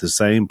you can get the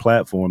same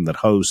platform that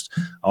hosts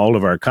all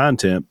of our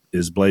content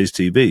is Blaze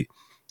TV.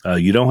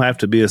 You don't have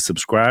to be a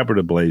subscriber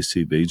to Blaze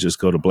TV. Just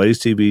go to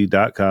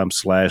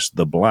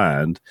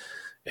blazetv.com/theblind,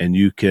 and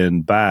you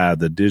can buy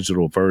the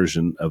digital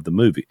version of the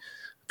movie.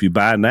 If you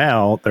buy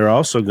now, they're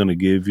also going to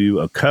give you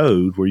a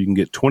code where you can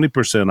get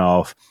 20%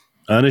 off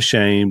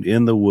Unashamed,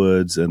 In the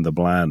Woods, and The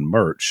Blind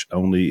merch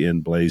only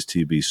in Blaze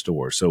TV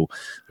store. So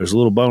there's a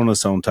little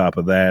bonus on top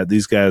of that.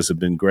 These guys have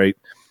been great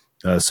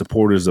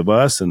supporters of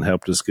us and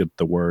helped us get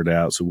the word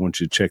out. So once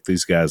you check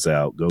these guys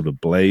out, go to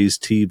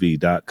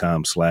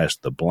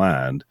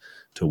blazetv.com/theblind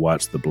to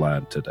watch The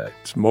Blind today.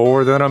 It's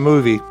more than a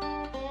movie.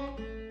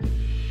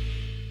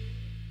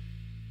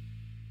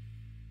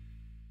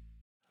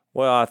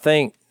 Well, I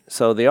think,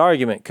 so the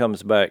argument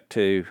comes back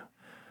to,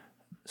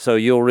 so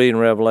you'll read in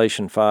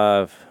Revelation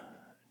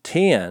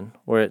 5:10,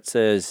 where it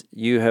says,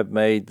 you have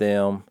made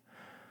them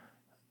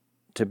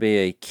to be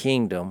a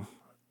kingdom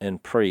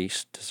and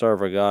priests to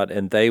serve our God,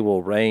 and they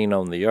will reign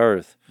on the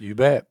earth. You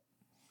bet.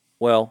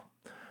 Well,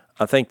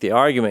 I think the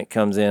argument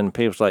comes in,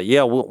 people's like,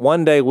 yeah,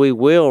 one day we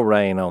will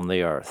reign on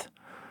the earth,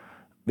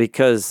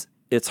 because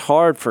it's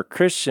hard for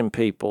Christian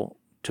people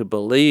to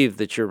believe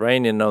that you're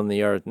reigning on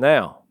the earth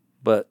now.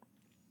 But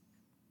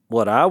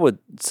what I would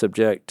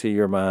subject to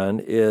your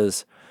mind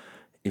is,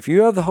 if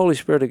you have the Holy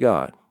Spirit of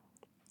God,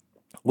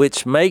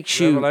 which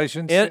makes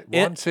Revelation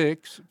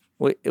 1:6.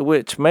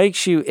 Which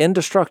makes you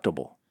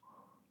indestructible.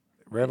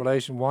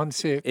 Revelation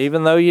 1:6.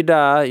 Even though you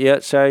die,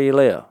 yet shall you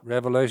live.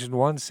 Revelation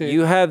 1:6.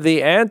 You have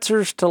the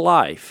answers to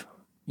life.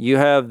 You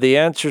have the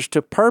answers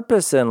to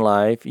purpose in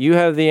life. You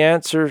have the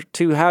answer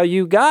to how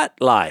you got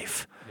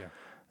life. Yeah.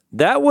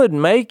 That would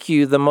make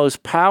you the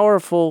most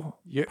powerful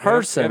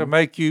person. It'll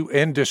make you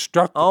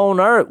indestructible on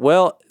earth.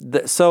 Well,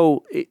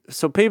 so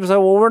people say,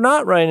 well, we're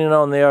not reigning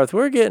on the earth.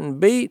 We're getting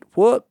beat.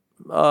 Whoop.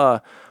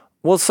 Well,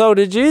 so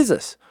did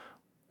Jesus.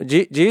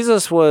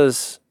 Jesus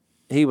was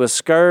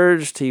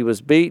scourged, he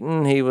was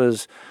beaten, he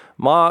was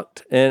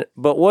mocked,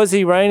 but was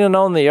he reigning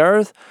on the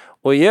earth?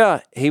 Well,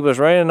 yeah, he was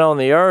reigning on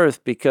the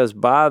earth, because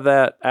by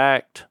that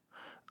act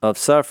of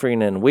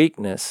suffering and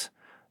weakness,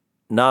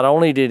 not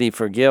only did he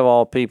forgive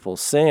all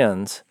people's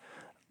sins,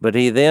 but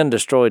he then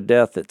destroyed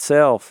death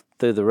itself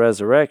through the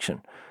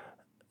resurrection.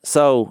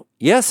 So,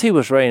 yes, he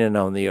was reigning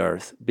on the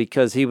earth,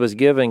 because he was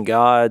giving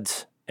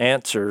God's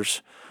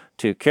answers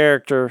to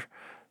character,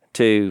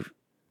 to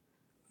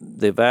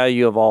the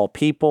value of all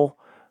people,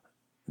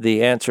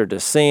 the answer to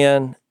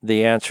sin,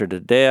 the answer to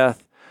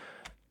death.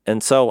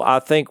 And so I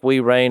think we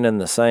reign in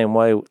the same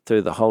way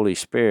through the Holy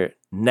Spirit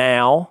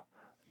now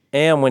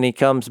and when he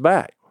comes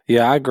back.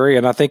 Yeah, I agree.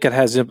 And I think it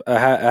has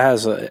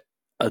a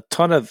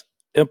ton of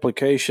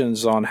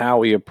implications on how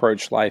we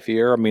approach life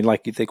here. I mean,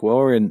 like you think, well,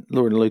 we're in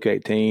Luke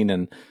 18,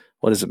 and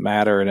what does it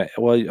matter? And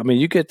well, I mean,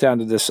 you get down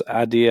to this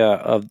idea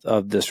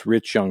of this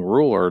rich young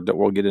ruler that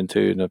we'll get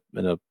into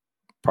in a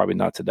probably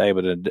not today,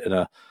 but in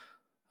a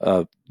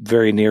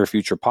very near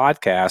future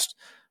podcast.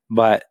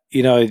 But,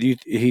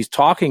 he's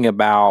talking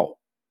about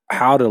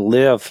how to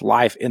live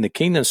life in the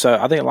kingdom. So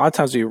I think a lot of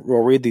times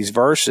we'll read these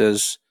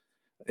verses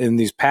in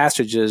these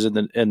passages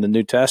in the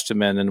New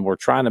Testament, and we're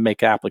trying to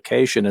make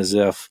application as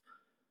if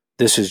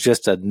this is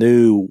just a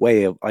new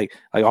way of like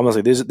almost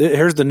like this.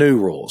 Here's the new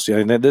rules.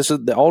 This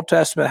is the Old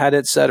Testament had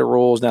its set of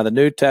rules. Now the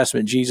New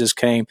Testament, Jesus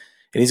came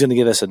and he's going to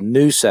give us a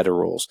new set of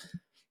rules.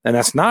 And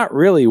that's not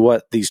really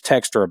what these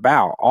texts are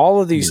about.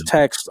 All of these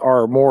texts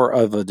are more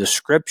of a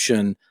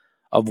description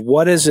of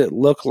what does it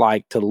look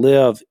like to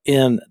live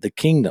in the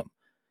kingdom.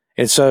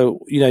 And so,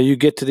 you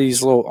get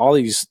to all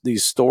these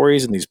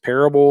stories and these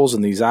parables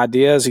and these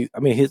ideas.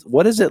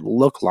 What does it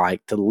look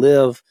like to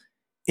live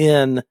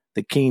in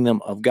the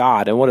kingdom of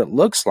God? And what it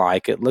looks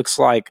like that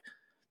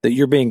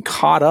you're being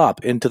caught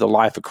up into the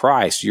life of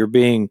Christ. You're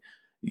being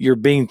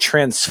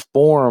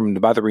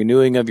transformed by the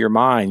renewing of your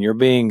mind. You're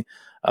being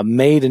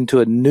made into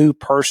a new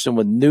person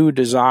with new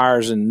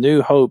desires and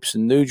new hopes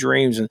and new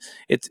dreams. And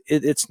it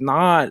is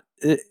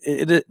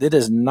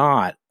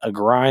not a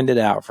grind it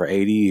out for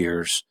 80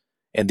 years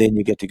and then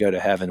you get to go to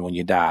heaven when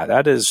you die.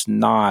 That is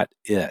not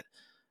it.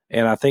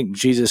 And I think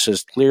Jesus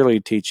is clearly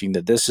teaching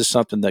that this is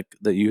something that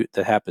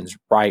happens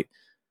right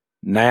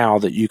now,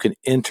 that you can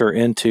enter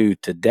into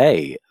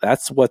today.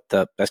 That's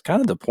kind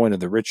of the point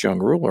of the rich young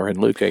ruler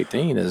in Luke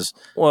 18 is,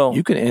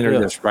 you can enter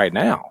this right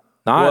now,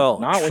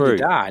 not when you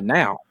die,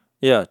 now.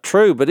 Yeah,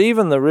 true. But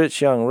even the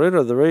rich young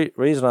ruler, the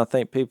reason I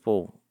think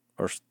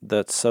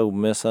that's so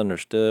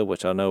misunderstood,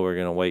 which I know we're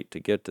going to wait to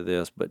get to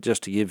this, but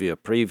just to give you a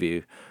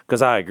preview,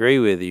 because I agree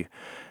with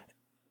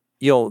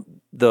you,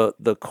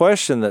 the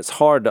question that's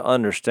hard to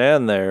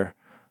understand there,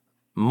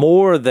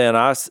 more than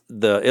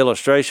the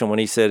illustration when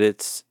he said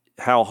it's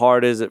how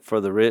hard is it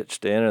for the rich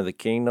to enter the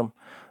kingdom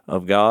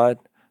of God,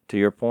 to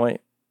your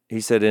point, he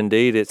said,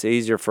 indeed, it's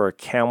easier for a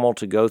camel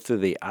to go through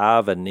the eye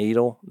of a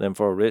needle than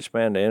for a rich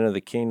man to enter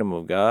the kingdom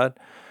of God.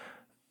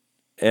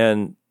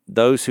 And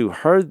those who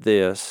heard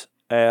this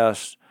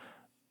asked,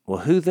 well,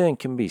 who then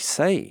can be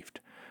saved?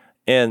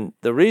 And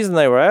the reason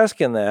they were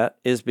asking that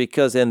is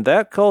because in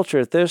that culture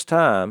at this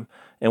time,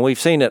 and we've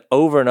seen it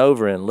over and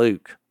over in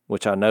Luke,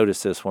 which I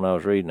noticed this when I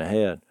was reading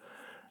ahead,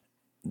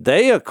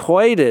 they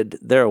equated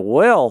their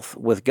wealth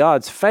with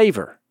God's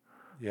favor.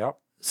 Yep.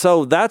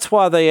 So that's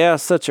why they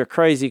asked such a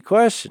crazy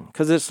question,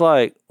 because it's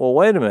like, well,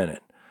 wait a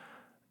minute.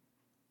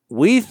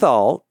 We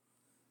thought,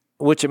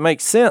 which it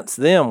makes sense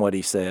then what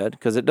he said,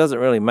 because it doesn't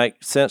really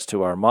make sense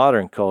to our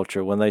modern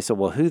culture when they said,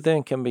 well, who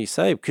then can be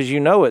saved? Because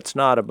it's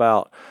not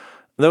about,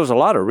 there was a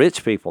lot of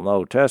rich people in the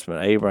Old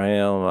Testament,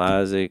 Abraham,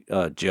 Isaac,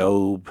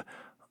 Job,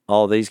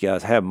 all these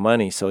guys have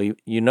money. So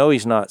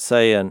he's not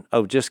saying,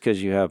 oh, just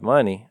because you have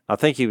money. I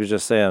think he was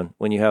just saying,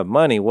 when you have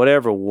money,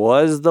 whatever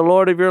was the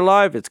Lord of your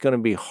life, it's going to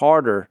be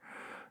harder.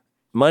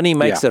 Money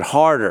makes it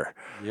harder.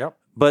 Yep.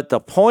 But the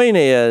point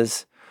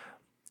is,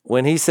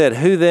 when he said,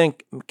 who then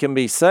can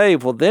be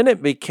saved? Well, then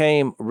it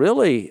became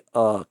really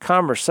a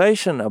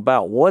conversation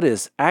about what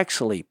is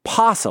actually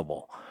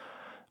possible.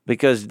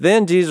 Because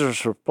then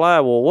Jesus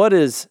replied, well, what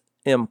is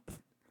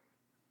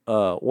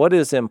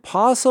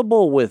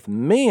impossible with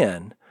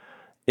men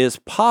is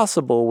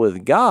possible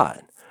with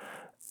God.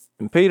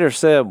 And Peter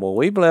said, well,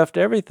 we've left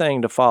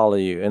everything to follow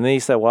you. And then he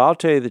said, well, I'll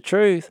tell you the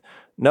truth.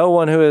 No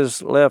one who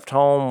has left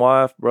home,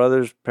 wife,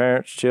 brothers,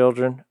 parents,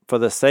 children, for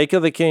the sake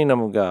of the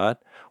kingdom of God,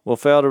 will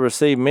fail to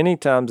receive many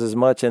times as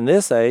much in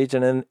this age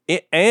and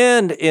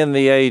in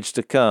the age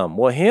to come.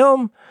 Well,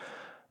 him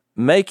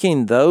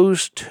making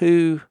those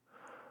two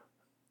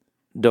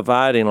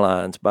dividing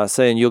lines by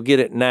saying you'll get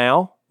it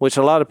now, which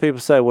a lot of people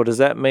say, well, does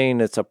that mean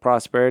it's a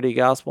prosperity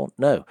gospel?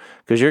 No,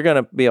 because you're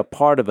going to be a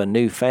part of a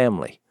new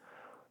family.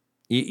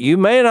 You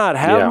may not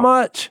have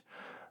much,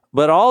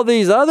 but all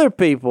these other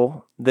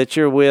people that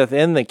you're with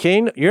in the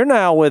kingdom, you're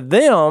now with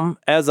them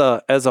as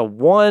a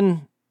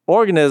one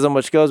organism,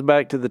 which goes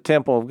back to the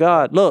temple of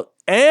God. Look,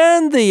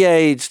 and the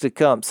age to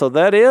come. So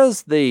that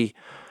is the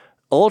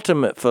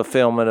ultimate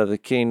fulfillment of the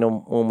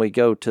kingdom when we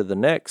go to the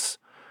next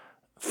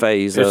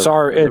phase of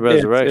the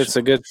resurrection. It's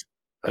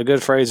a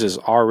good phrase is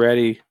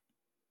already,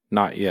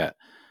 not yet.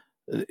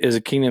 Is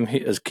a kingdom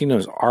is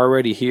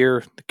already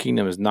here? The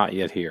kingdom is not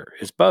yet here.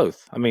 It's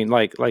both. I mean,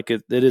 like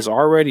it is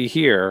already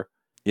here.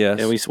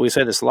 Yes, and we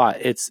say this a lot.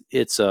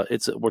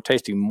 We're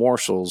tasting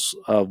morsels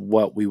of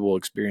what we will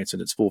experience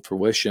in its full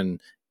fruition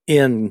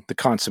in the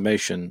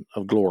consummation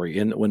of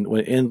glory. When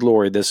in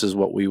glory, this is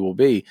what we will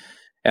be.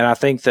 And I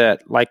think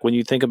that, like, when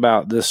you think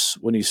about this,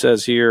 when he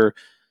says here,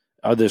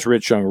 this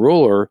rich young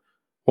ruler,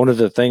 one of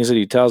the things that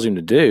he tells him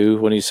to do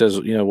when he says,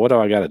 what do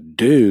I got to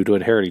do to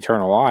inherit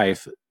eternal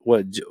life?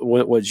 What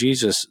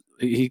Jesus,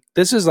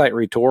 this is like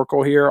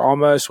rhetorical here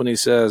almost, when he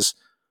says,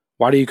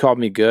 why do you call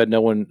me good? No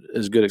one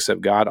is good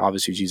except God.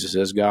 Obviously, Jesus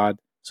is God.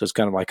 So it's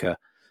kind of I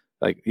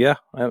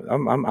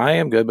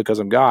am good because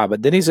I'm God.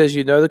 But then he says,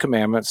 the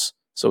commandments.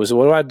 So he said,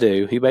 what do I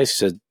do? He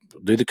basically says,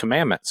 do the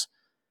commandments.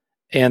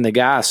 And the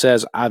guy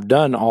says, I've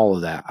done all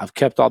of that. I've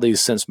kept all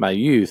these since my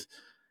youth.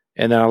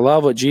 And then I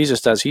love what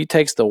Jesus does. He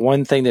takes the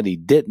one thing that he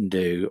didn't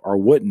do or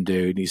wouldn't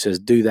do, and he says,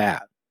 do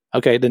that.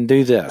 Okay, then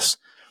do this.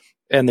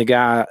 And the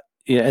guy,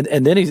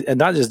 and then and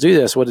not just do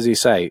this, what does he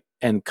say?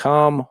 And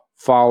come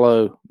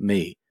follow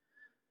me.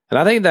 And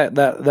I think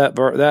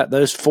that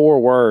those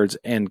 4 words,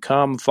 and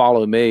come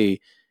follow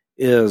me,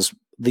 is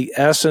the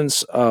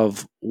essence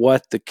of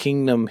what the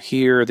kingdom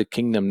here, the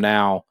kingdom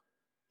now,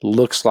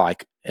 looks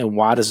like. And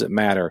why does it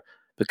matter?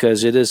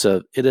 Because it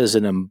is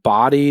an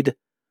embodied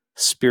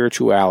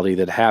spirituality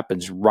that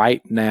happens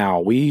right now.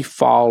 We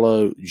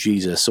follow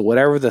Jesus. So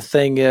whatever the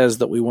thing is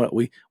that we want,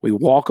 we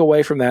walk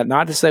away from that.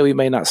 Not to say we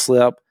may not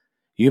slip.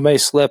 You may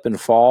slip and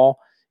fall,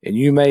 and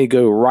you may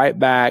go right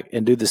back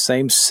and do the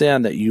same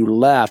sin that you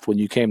left when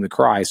you came to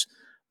Christ.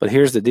 But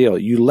here's the deal.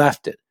 You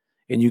left it,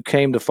 and you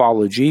came to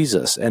follow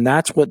Jesus. And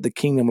that's what the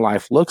kingdom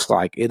life looks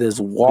like. It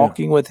is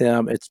walking with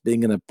him. It's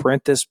being an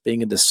apprentice,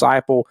 being a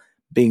disciple,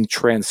 being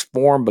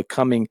transformed,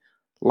 becoming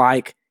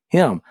like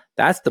him.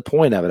 That's the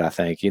point of it, I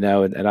think,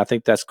 and I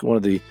think that's one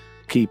of the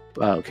key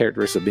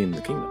characteristics of being in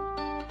the kingdom.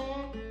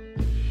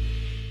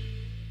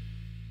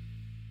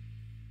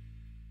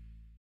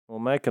 Well,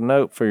 make a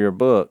note for your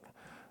book,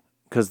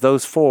 because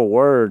those 4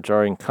 words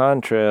are in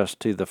contrast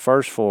to the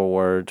first 4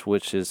 words,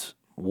 which is,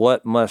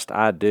 what must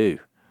I do?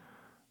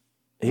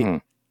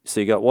 So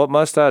you got, what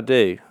must I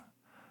do?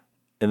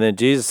 And then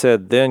Jesus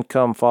said, then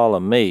come follow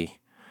me.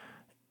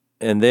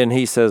 And then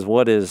he says,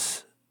 what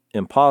is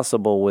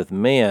impossible with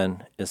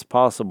men is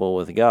possible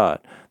with God.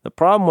 The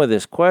problem with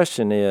this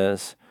question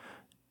is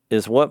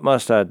what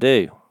must I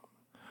do?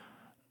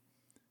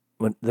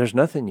 When there's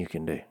nothing you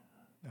can do.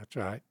 That's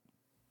right.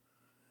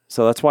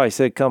 So that's why he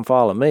said, come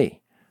follow me.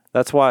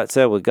 That's why it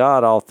said with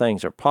God, all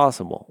things are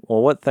possible.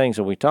 Well, what things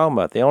are we talking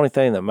about? The only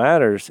thing that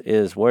matters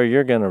is where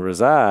you're going to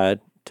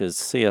reside, to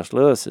C.S.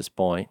 Lewis's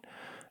point,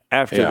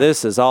 after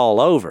this is all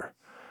over,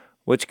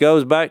 which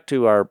goes back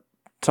to our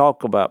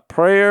talk about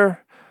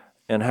prayer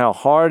and how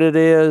hard it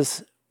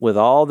is with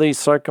all these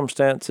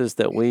circumstances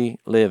that we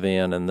live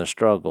in and the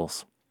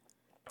struggles.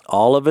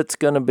 All of it's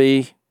going to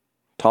be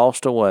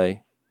tossed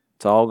away.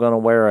 It's all going to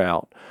wear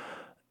out.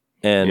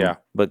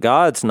 But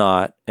God's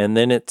not. And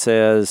then it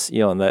says,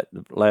 in that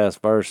last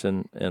verse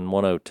in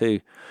 102,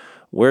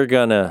 we're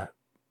going to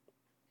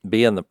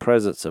be in the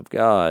presence of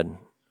God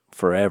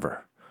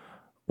forever,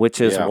 which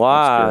is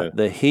why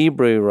the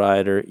Hebrew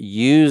writer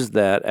used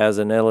that as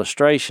an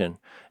illustration.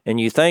 And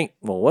you think,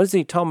 well, what is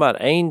he talking about,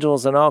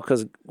 angels and all?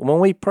 Because when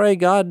we pray,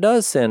 God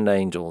does send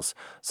angels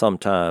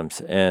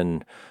sometimes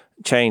and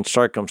change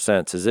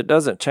circumstances. It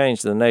doesn't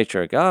change the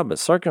nature of God, but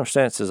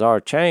circumstances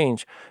are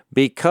changed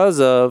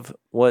because of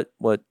what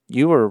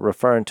you were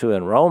referring to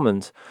in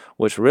Romans,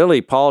 which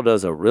really Paul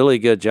does a really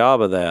good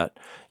job of that.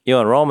 You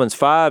know, in Romans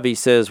 5, he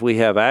says we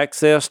have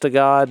access to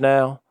God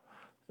now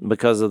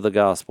because of the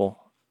gospel,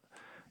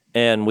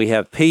 and we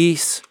have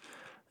peace.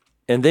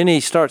 And then he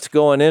starts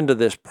going into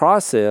this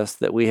process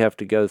that we have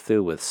to go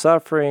through with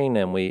suffering,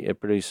 and it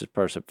produces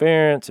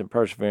perseverance, and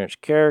perseverance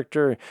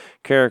character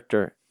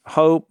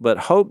hope. But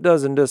hope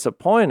doesn't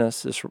disappoint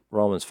us. It's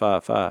Romans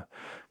 5:5,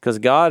 because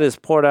God has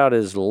poured out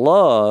his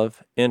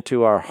love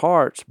into our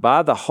hearts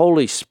by the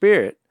Holy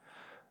Spirit,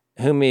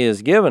 whom he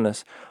has given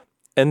us.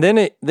 And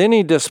then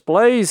he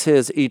displays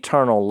his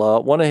eternal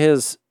love. One of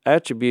his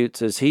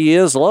attributes is he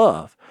is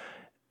love.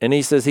 And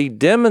he says he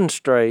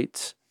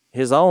demonstrates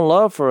his own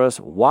love for us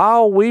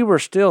while we were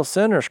still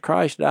sinners.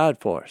 Christ died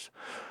for us,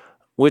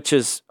 which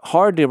is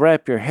hard to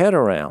wrap your head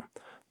around,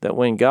 that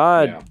when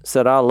God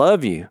said, I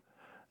love you,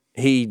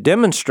 he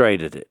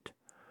demonstrated it.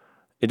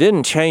 It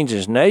didn't change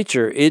his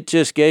nature. It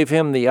just gave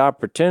him the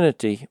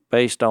opportunity,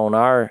 based on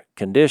our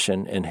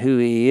condition and who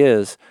he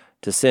is,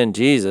 to send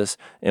Jesus.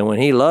 And when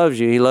he loves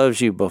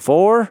you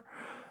before,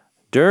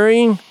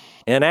 during,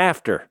 and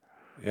after.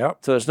 Yep.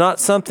 So it's not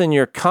something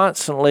you're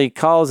constantly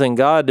causing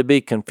God to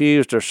be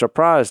confused or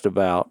surprised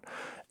about.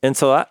 And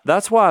so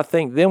that's why I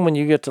think then when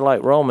you get to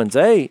like Romans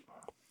 8,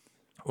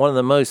 one of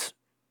the most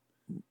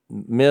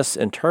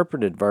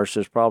misinterpreted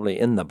verses probably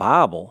in the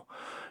Bible,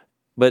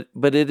 but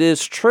it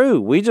is true.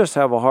 We just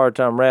have a hard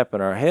time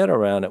wrapping our head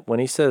around it. When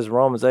he says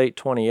Romans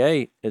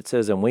 8:28, it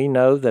says, and we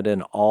know that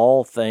in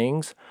all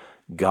things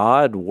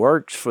God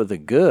works for the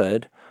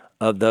good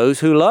of those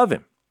who love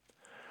him.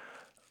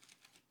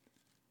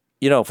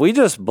 You know, if we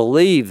just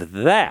believe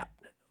that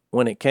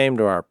when it came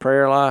to our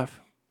prayer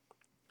life,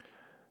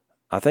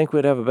 I think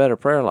we'd have a better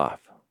prayer life.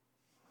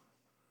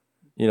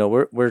 You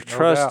know, we're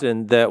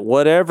trusting that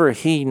whatever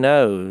he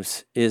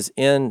knows is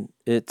in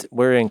it,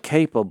 we're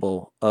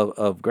incapable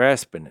of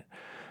grasping it.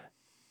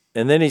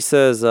 And then he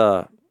says,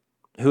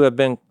 who have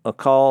been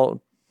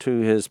called to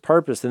his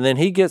purpose. And then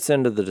he gets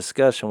into the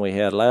discussion we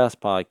had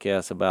last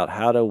podcast about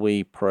how do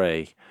we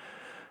pray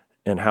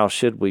and how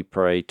should we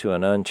pray to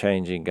an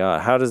unchanging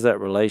God? How does that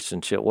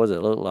relationship, what does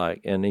it look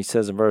like? And he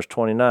says in verse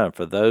 29,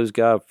 for those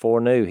God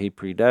foreknew, he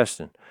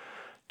predestined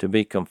to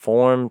be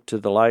conformed to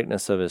the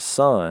likeness of his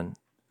Son,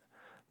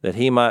 that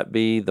he might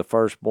be the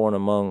firstborn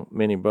among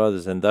many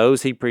brothers. And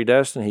those he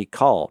predestined, he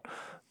called.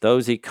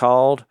 Those he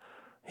called,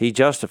 he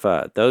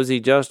justified. Those he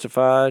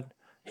justified,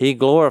 he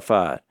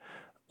glorified.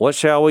 What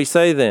shall we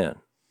say then?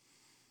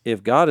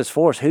 If God is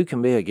for us, who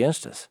can be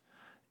against us?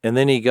 And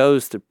then he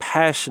goes to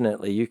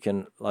passionately, you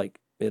can, like,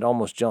 it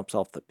almost jumps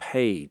off the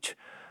page,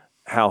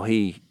 how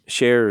he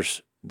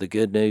shares the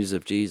good news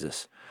of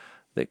Jesus,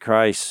 that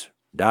Christ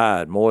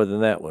died, more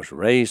than that, was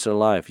raised to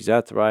life. He's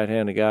at the right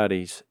hand of God.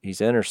 He's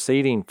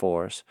interceding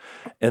for us.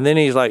 And then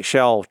he's like,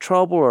 shall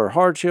trouble or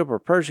hardship or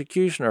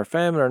persecution or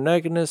famine or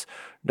nakedness,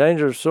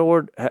 danger of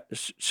sword,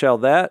 shall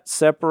that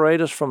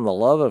separate us from the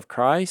love of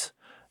Christ?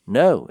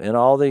 No, in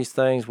all these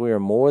things we are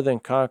more than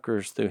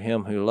conquerors through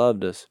him who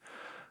loved us.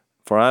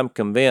 For I'm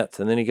convinced,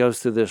 and then he goes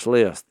through this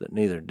list, that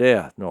neither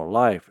death nor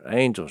life,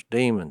 angels,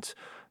 demons,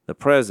 the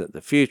present,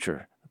 the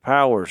future, the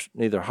powers,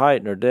 neither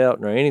height nor depth,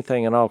 nor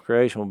anything in all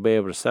creation will be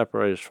able to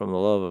separate us from the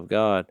love of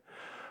God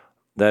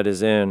that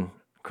is in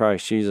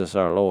Christ Jesus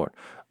our Lord.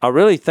 I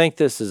really think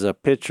this is a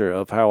picture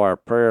of how our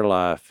prayer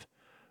life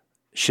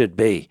should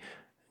be,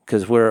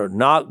 because we're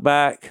knocked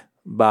back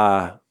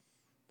by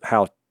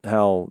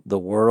how the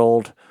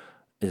world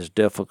is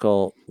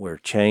difficult. We're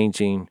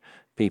changing.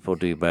 People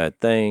do bad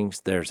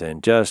things. There's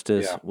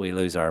injustice. Yeah. We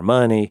lose our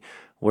money.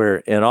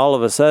 And all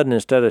of a sudden,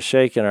 instead of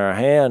shaking our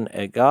hand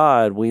at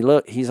God, we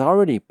look, he's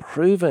already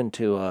proven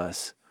to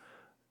us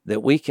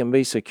that we can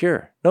be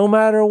secure, no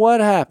matter what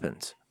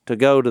happens. To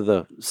go to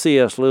the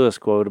C.S. Lewis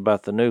quote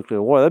about the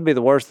nuclear war, that'd be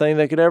the worst thing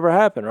that could ever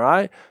happen,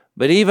 right?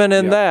 But even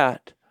in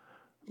that,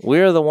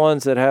 we're the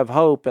ones that have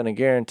hope and a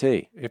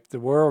guarantee. If the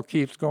world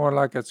keeps going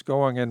like it's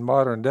going in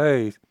modern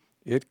days,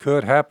 it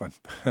could happen.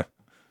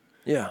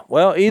 Yeah.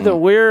 Well, either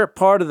we're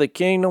part of the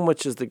kingdom,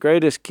 which is the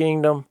greatest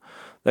kingdom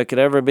that could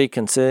ever be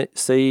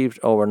conceived,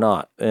 or we're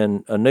not.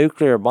 And a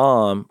nuclear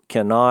bomb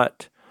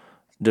cannot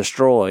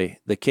destroy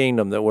the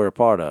kingdom that we're a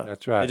part of.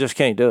 That's right. You just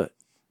can't do it.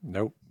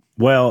 Nope.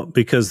 Well,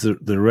 because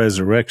the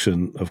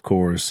resurrection, of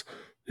course,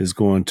 is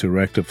going to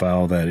rectify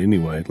all that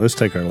anyway. Let's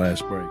take our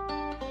last break.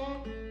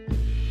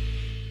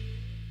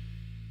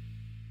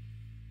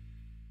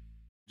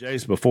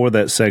 Jase, before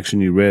that section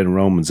you read in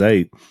Romans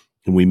 8,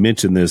 and we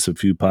mentioned this a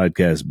few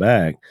podcasts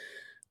back,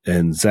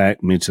 and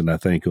Zach mentioned, I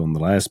think, on the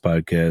last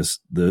podcast,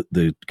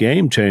 the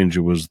game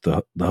changer was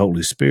the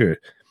Holy Spirit.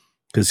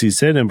 Because he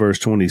said in verse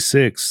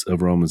 26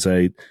 of Romans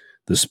 8,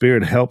 the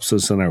Spirit helps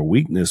us in our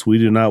weakness. We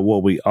do not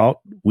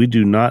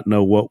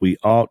know what we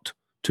ought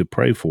to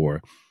pray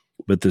for,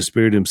 but the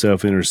Spirit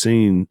himself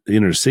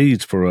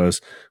intercedes for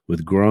us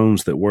with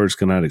groans that words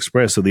cannot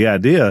express. So the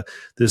idea,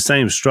 this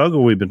same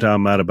struggle we've been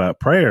talking about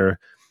prayer,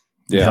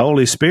 the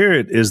Holy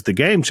Spirit is the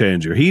game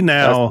changer. He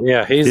now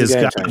is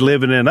God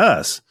living in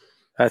us.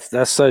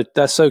 That's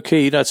so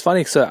key. You know, it's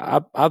funny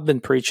because I've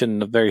been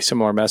preaching a very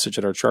similar message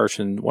at our church,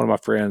 and one of my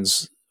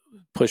friends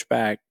pushed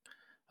back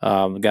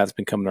the guy that's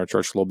been coming to our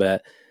church a little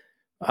bit.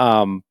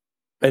 And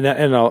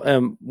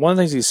one of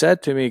the things he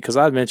said to me, because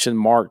I'd mentioned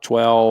Mark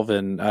 12,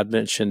 and I'd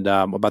mentioned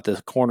about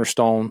the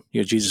cornerstone,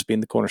 Jesus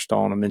being the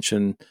cornerstone. I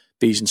mentioned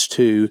Ephesians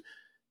 2.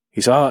 He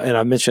said, and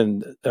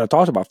I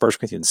talked about 1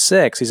 Corinthians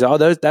 6. He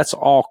said, that's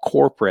all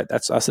corporate.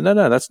 I said,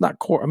 no, that's not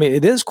corporate. I mean,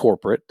 it is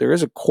corporate. There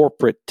is a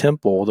corporate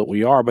temple that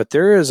we are, but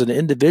there is an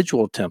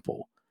individual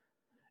temple.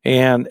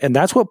 And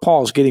that's what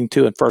Paul's getting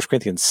to in 1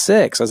 Corinthians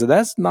 6. I said,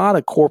 that's not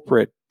a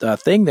corporate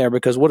thing there,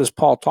 because what is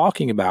Paul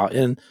talking about?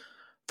 In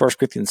 1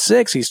 Corinthians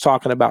 6, he's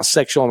talking about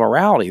sexual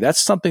immorality.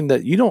 That's something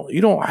that you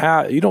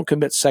don't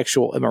commit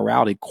sexual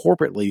immorality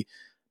corporately.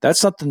 That's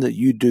something that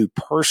you do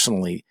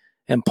personally.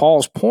 And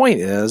Paul's point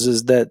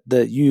is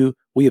that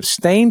we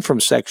abstain from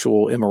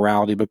sexual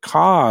immorality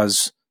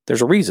because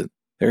there's a reason.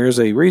 There is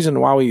a reason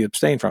why we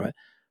abstain from it,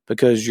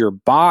 because your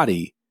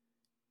body,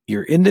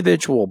 your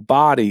individual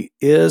body,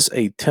 is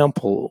a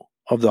temple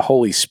of the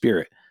Holy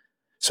Spirit.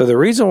 So the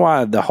reason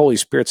why the Holy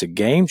Spirit's a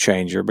game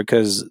changer,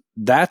 because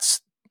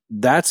that's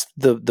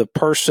the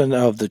person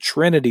of the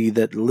Trinity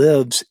that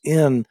lives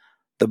in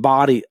the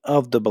body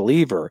of the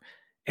believer.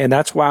 And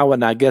that's why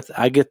when I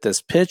get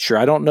this picture,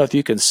 I don't know if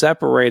you can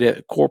separate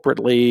it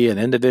corporately and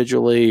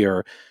individually,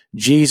 or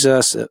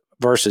Jesus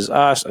versus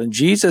us. And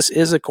Jesus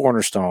is a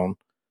cornerstone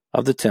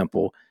of the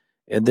temple.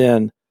 And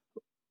then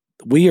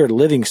we are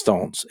living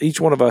stones.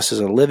 Each one of us is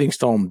a living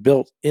stone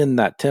built in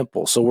that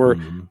temple. So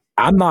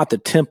I'm not the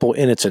temple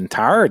in its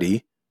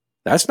entirety.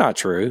 That's not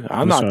true.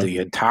 I'm not the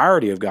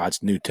entirety of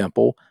God's new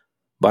temple,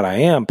 but I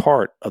am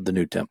part of the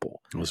new temple.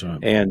 That's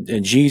right.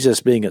 And Jesus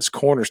being its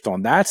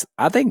cornerstone,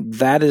 I think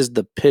that is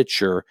the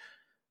picture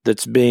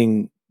that's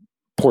being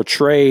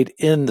portrayed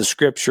in the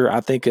Scripture.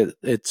 I think it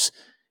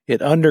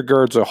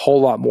undergirds a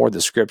whole lot more of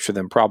the Scripture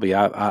than probably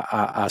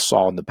I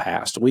saw in the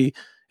past.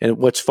 And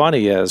what's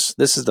funny is,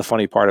 this is the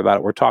funny part about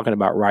it. We're talking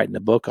about writing a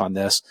book on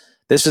this.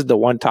 This is the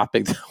one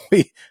topic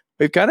that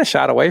we've kind of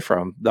shied away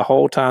from the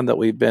whole time that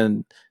we've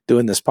been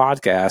doing this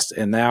podcast.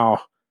 And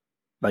now,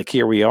 like,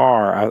 here we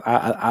are.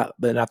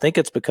 And I think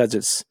it's because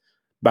it's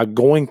by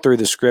going through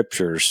the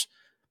Scriptures,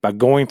 by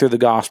going through the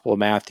Gospel of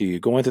Matthew,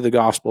 going through the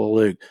Gospel of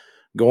Luke,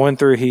 going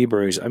through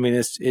Hebrews. I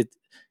mean,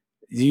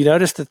 you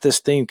notice that this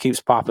theme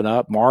keeps popping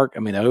up, Mark. I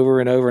mean, over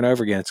and over and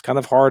over again. It's kind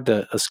of hard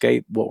to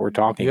escape what we're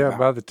talking about. Yeah,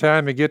 by the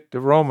time you get to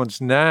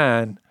Romans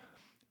 9,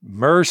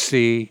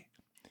 mercy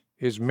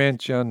is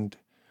mentioned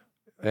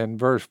in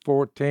verse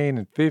 14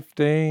 and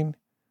 15,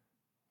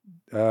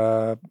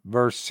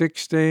 verse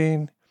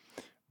 16,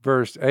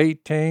 verse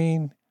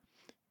 18,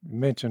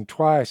 mentioned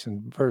twice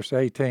in verse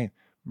 18.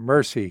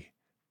 Mercy,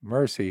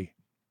 mercy,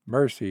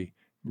 mercy,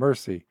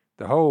 mercy.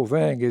 The whole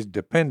thing is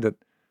dependent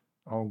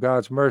on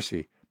God's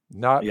mercy,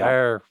 not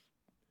our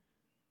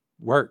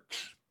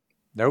works.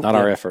 Nope. Not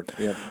our effort.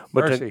 Yeah.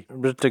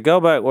 But to go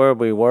back where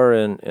we were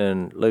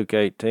in Luke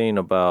 18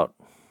 about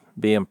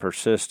being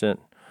persistent,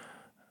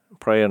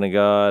 praying to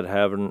God,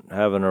 having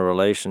a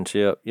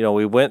relationship.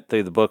 We went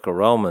through the book of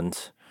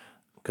Romans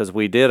because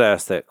we did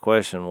ask that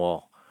question.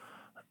 Well,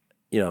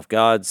 if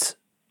God's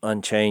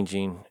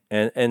unchanging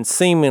and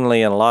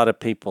seemingly in a lot of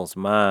people's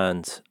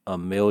minds a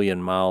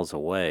million miles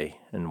away,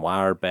 and why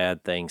are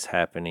bad things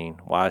happening?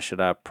 Why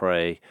should I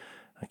pray?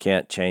 I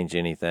can't change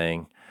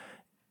anything.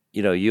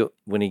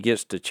 When he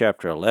gets to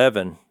chapter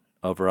 11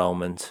 of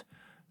Romans,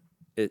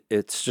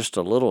 it's just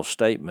a little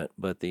statement,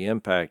 but the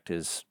impact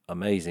is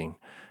amazing.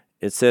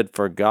 It said,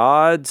 "For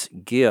God's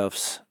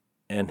gifts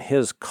and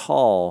his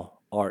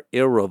call are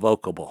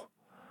irrevocable,"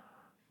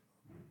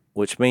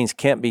 which means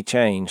can't be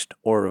changed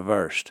or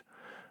reversed.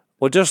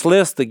 Well, just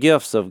list the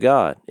gifts of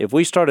God. If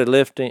we started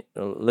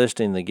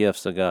listing the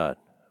gifts of God,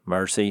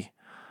 mercy,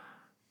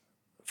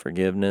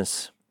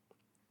 forgiveness,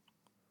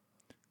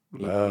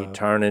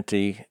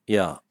 eternity,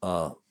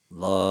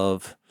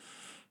 love,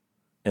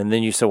 and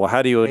then you say, well,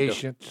 how do you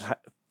patience?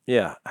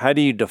 How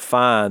do you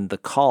define the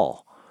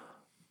call?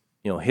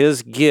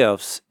 His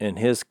gifts and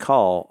his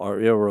call are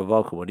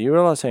irrevocable. Do you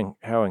realize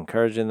how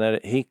encouraging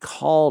that is?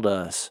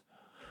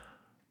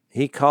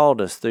 He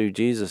called us through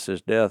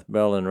Jesus' death,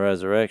 burial, and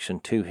resurrection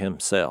to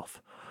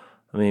himself.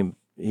 I mean,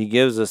 he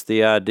gives us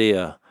the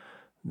idea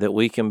that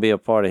we can be a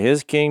part of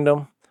his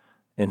kingdom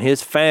and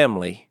his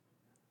family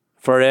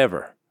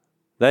forever.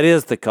 That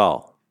is the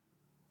call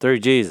through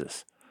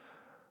Jesus.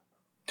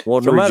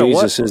 Well, no matter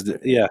what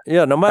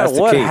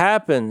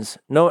happens,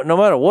 no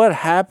matter what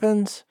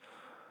happens,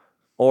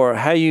 or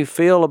how you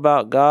feel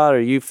about God, or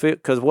you feel,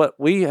 because what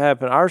we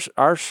happen,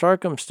 our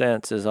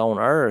circumstances on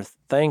earth,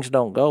 things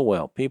don't go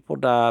well. People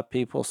die,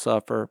 people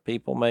suffer,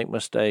 people make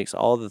mistakes,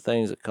 all the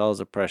things that cause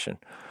oppression.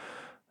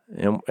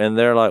 And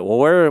they're like, well,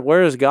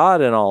 where is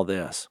God in all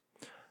this?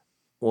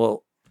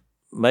 Well,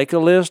 make a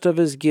list of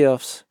his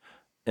gifts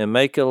and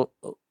make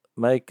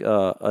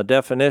a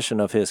definition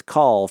of his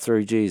call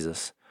through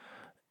Jesus.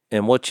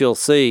 And what you'll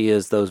see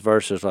is those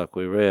verses like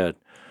we read.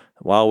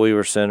 While we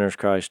were sinners,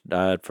 Christ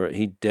died for it.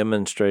 He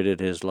demonstrated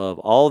his love.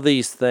 All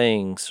these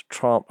things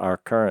trump our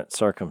current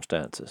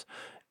circumstances.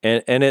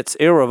 And it's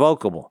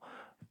irrevocable,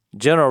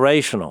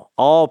 generational.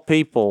 All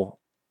people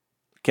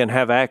can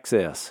have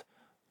access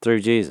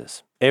through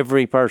Jesus.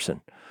 Every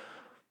person.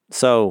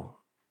 So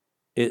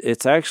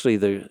it's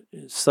actually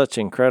such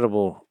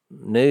incredible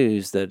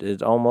news that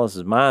it almost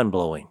is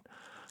mind-blowing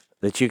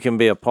that you can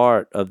be a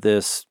part of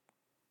this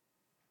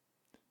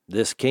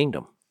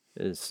kingdom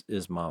is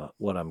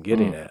what I'm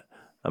getting at.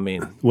 I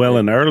mean, well,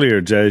 and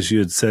earlier, Jase, you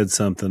had said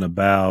something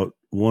about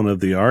one of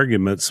the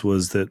arguments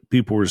was that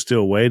people were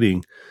still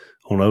waiting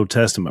on Old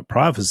Testament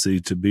prophecy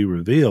to be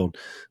revealed,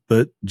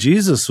 but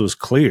Jesus was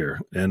clear.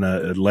 And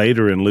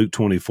later in Luke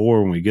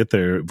 24, when we get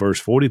there, at verse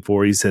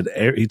 44, he said,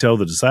 he told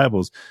the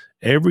disciples,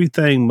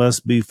 everything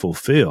must be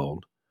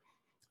fulfilled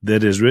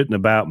that is written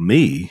about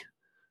me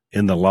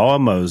in the law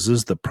of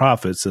Moses, the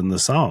prophets, and the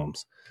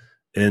Psalms.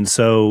 And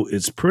so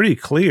it's pretty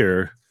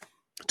clear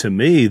to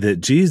me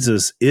that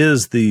Jesus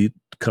is the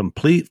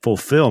complete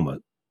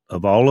fulfillment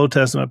of all Old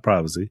Testament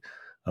prophecy,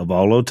 of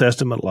all Old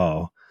Testament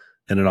law,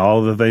 and in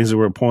all the things that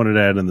were pointed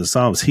at in the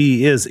Psalms.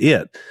 He is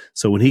it.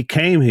 So when he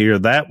came here,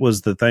 that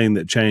was the thing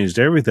that changed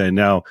everything.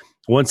 Now,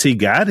 once he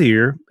got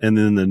here, and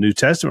then the New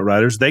Testament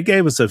writers, they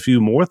gave us a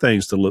few more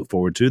things to look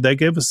forward to. They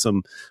gave us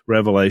some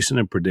revelation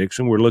and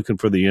prediction. We're looking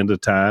for the end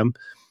of time.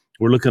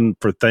 We're looking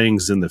for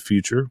things in the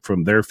future,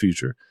 from their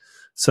future.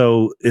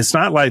 So it's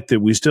not like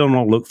that we still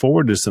don't look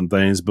forward to some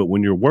things, but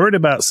when you're worried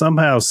about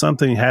somehow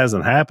something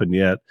hasn't happened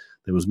yet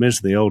that was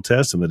mentioned in the Old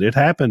Testament, it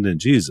happened in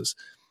Jesus.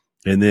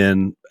 And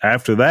then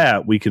after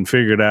that, we can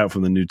figure it out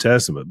from the New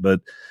Testament.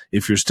 But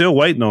if you're still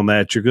waiting on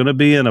that, you're going to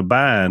be in a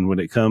bind when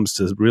it comes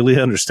to really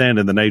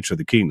understanding the nature of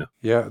the kingdom.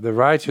 Yeah, the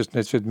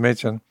righteousness is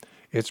mentioned,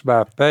 it's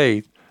by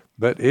faith,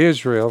 but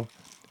Israel,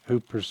 who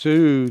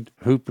pursued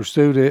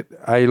it,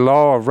 a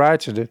law of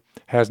righteousness,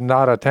 has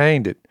not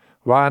attained it.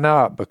 Why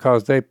not?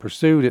 Because they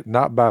pursued it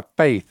not by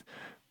faith,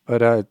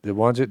 but the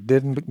ones that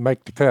didn't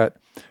make the cut,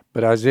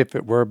 but as if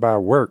it were by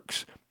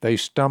works. They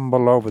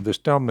stumble over the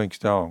stumbling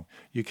stone.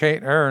 You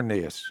can't earn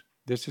this.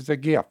 This is a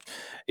gift.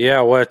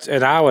 Yeah,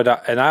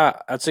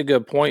 that's a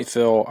good point,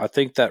 Phil. I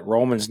think that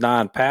Romans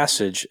 9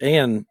 passage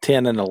and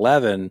 10 and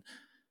 11,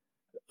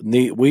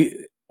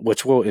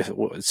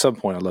 at some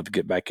point I'd love to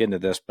get back into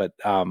this, but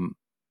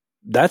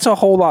that's a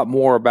whole lot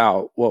more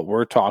about what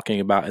we're talking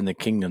about in the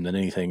kingdom than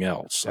anything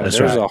else. That's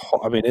right.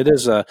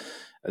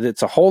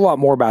 It's a whole lot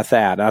more about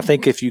that. And I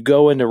think if you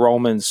go into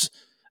Romans,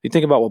 you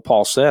think about what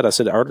Paul said. I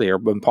said earlier,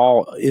 when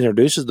Paul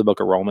introduces the book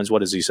of Romans, what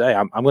does he say?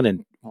 I'm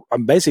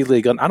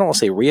basically going. I don't want to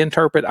say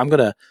reinterpret. I'm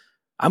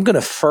going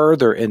to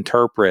further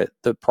interpret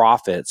the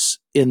prophets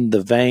in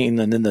the vein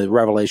and in the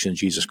revelation of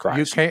Jesus Christ.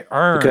 You can't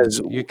earn it.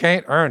 You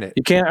can't earn it.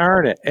 You can't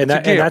earn it. And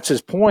that's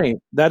his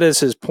point. That is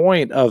his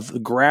point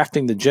of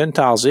grafting the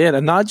Gentiles in,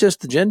 and not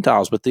just the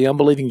Gentiles, but the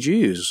unbelieving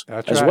Jews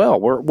as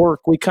well.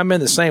 We come in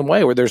the same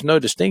way where there's no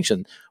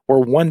distinction. We're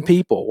one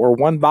people. We're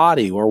one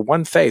body. We're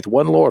one faith,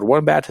 one Lord,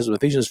 one baptism,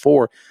 Ephesians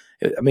 4.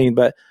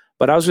 But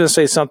I was going to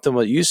say something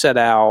what you said,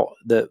 Al,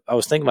 that I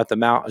was thinking about the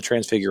Mount of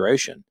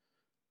Transfiguration,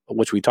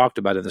 which we talked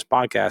about in this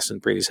podcast in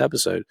the previous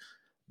episode.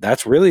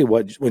 That's really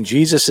when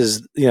Jesus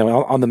is,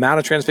 on the Mount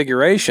of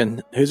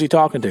Transfiguration, who's he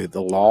talking to?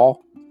 The law.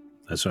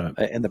 That's right.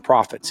 And the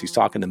prophets. He's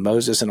talking to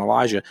Moses and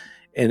Elijah.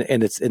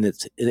 And it's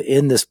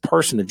in this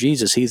person of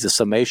Jesus, he's the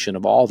summation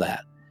of all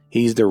that.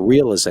 He's the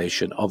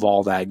realization of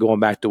all that. Going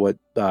back to what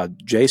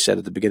Jase said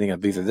at the beginning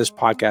of either this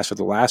podcast or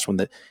the last one,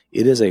 that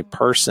it is a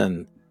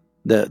person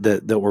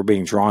that we're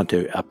being drawn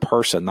to, a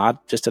person,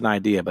 not just an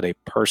idea, but a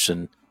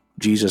person,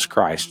 Jesus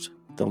Christ,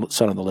 the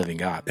Son of the living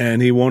God.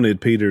 And he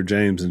wanted Peter,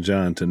 James, and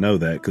John to know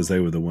that because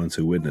they were the ones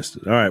who witnessed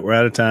it. All right, we're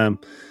out of time.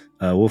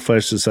 We'll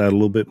flesh this out a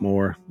little bit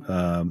more.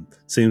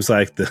 Seems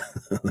like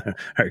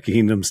our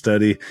kingdom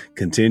study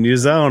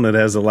continues on. It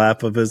has a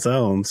life of its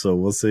own. So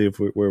we'll see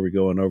where we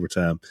go in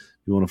overtime.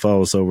 If you want to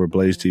follow us over at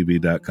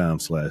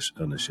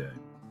blazetv.com/unashamed.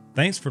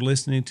 Thanks for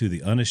listening to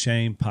the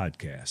Unashamed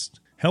podcast.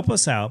 Help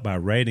us out by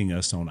rating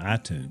us on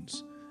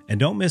iTunes. And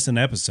don't miss an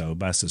episode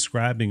by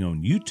subscribing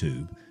on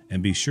YouTube,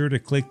 and be sure to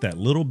click that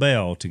little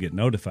bell to get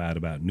notified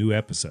about new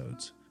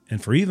episodes.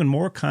 And for even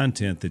more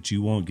content that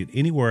you won't get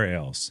anywhere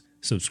else,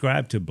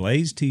 subscribe to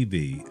Blaze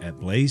TV at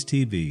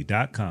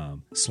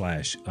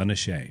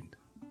blazetv.com/unashamed.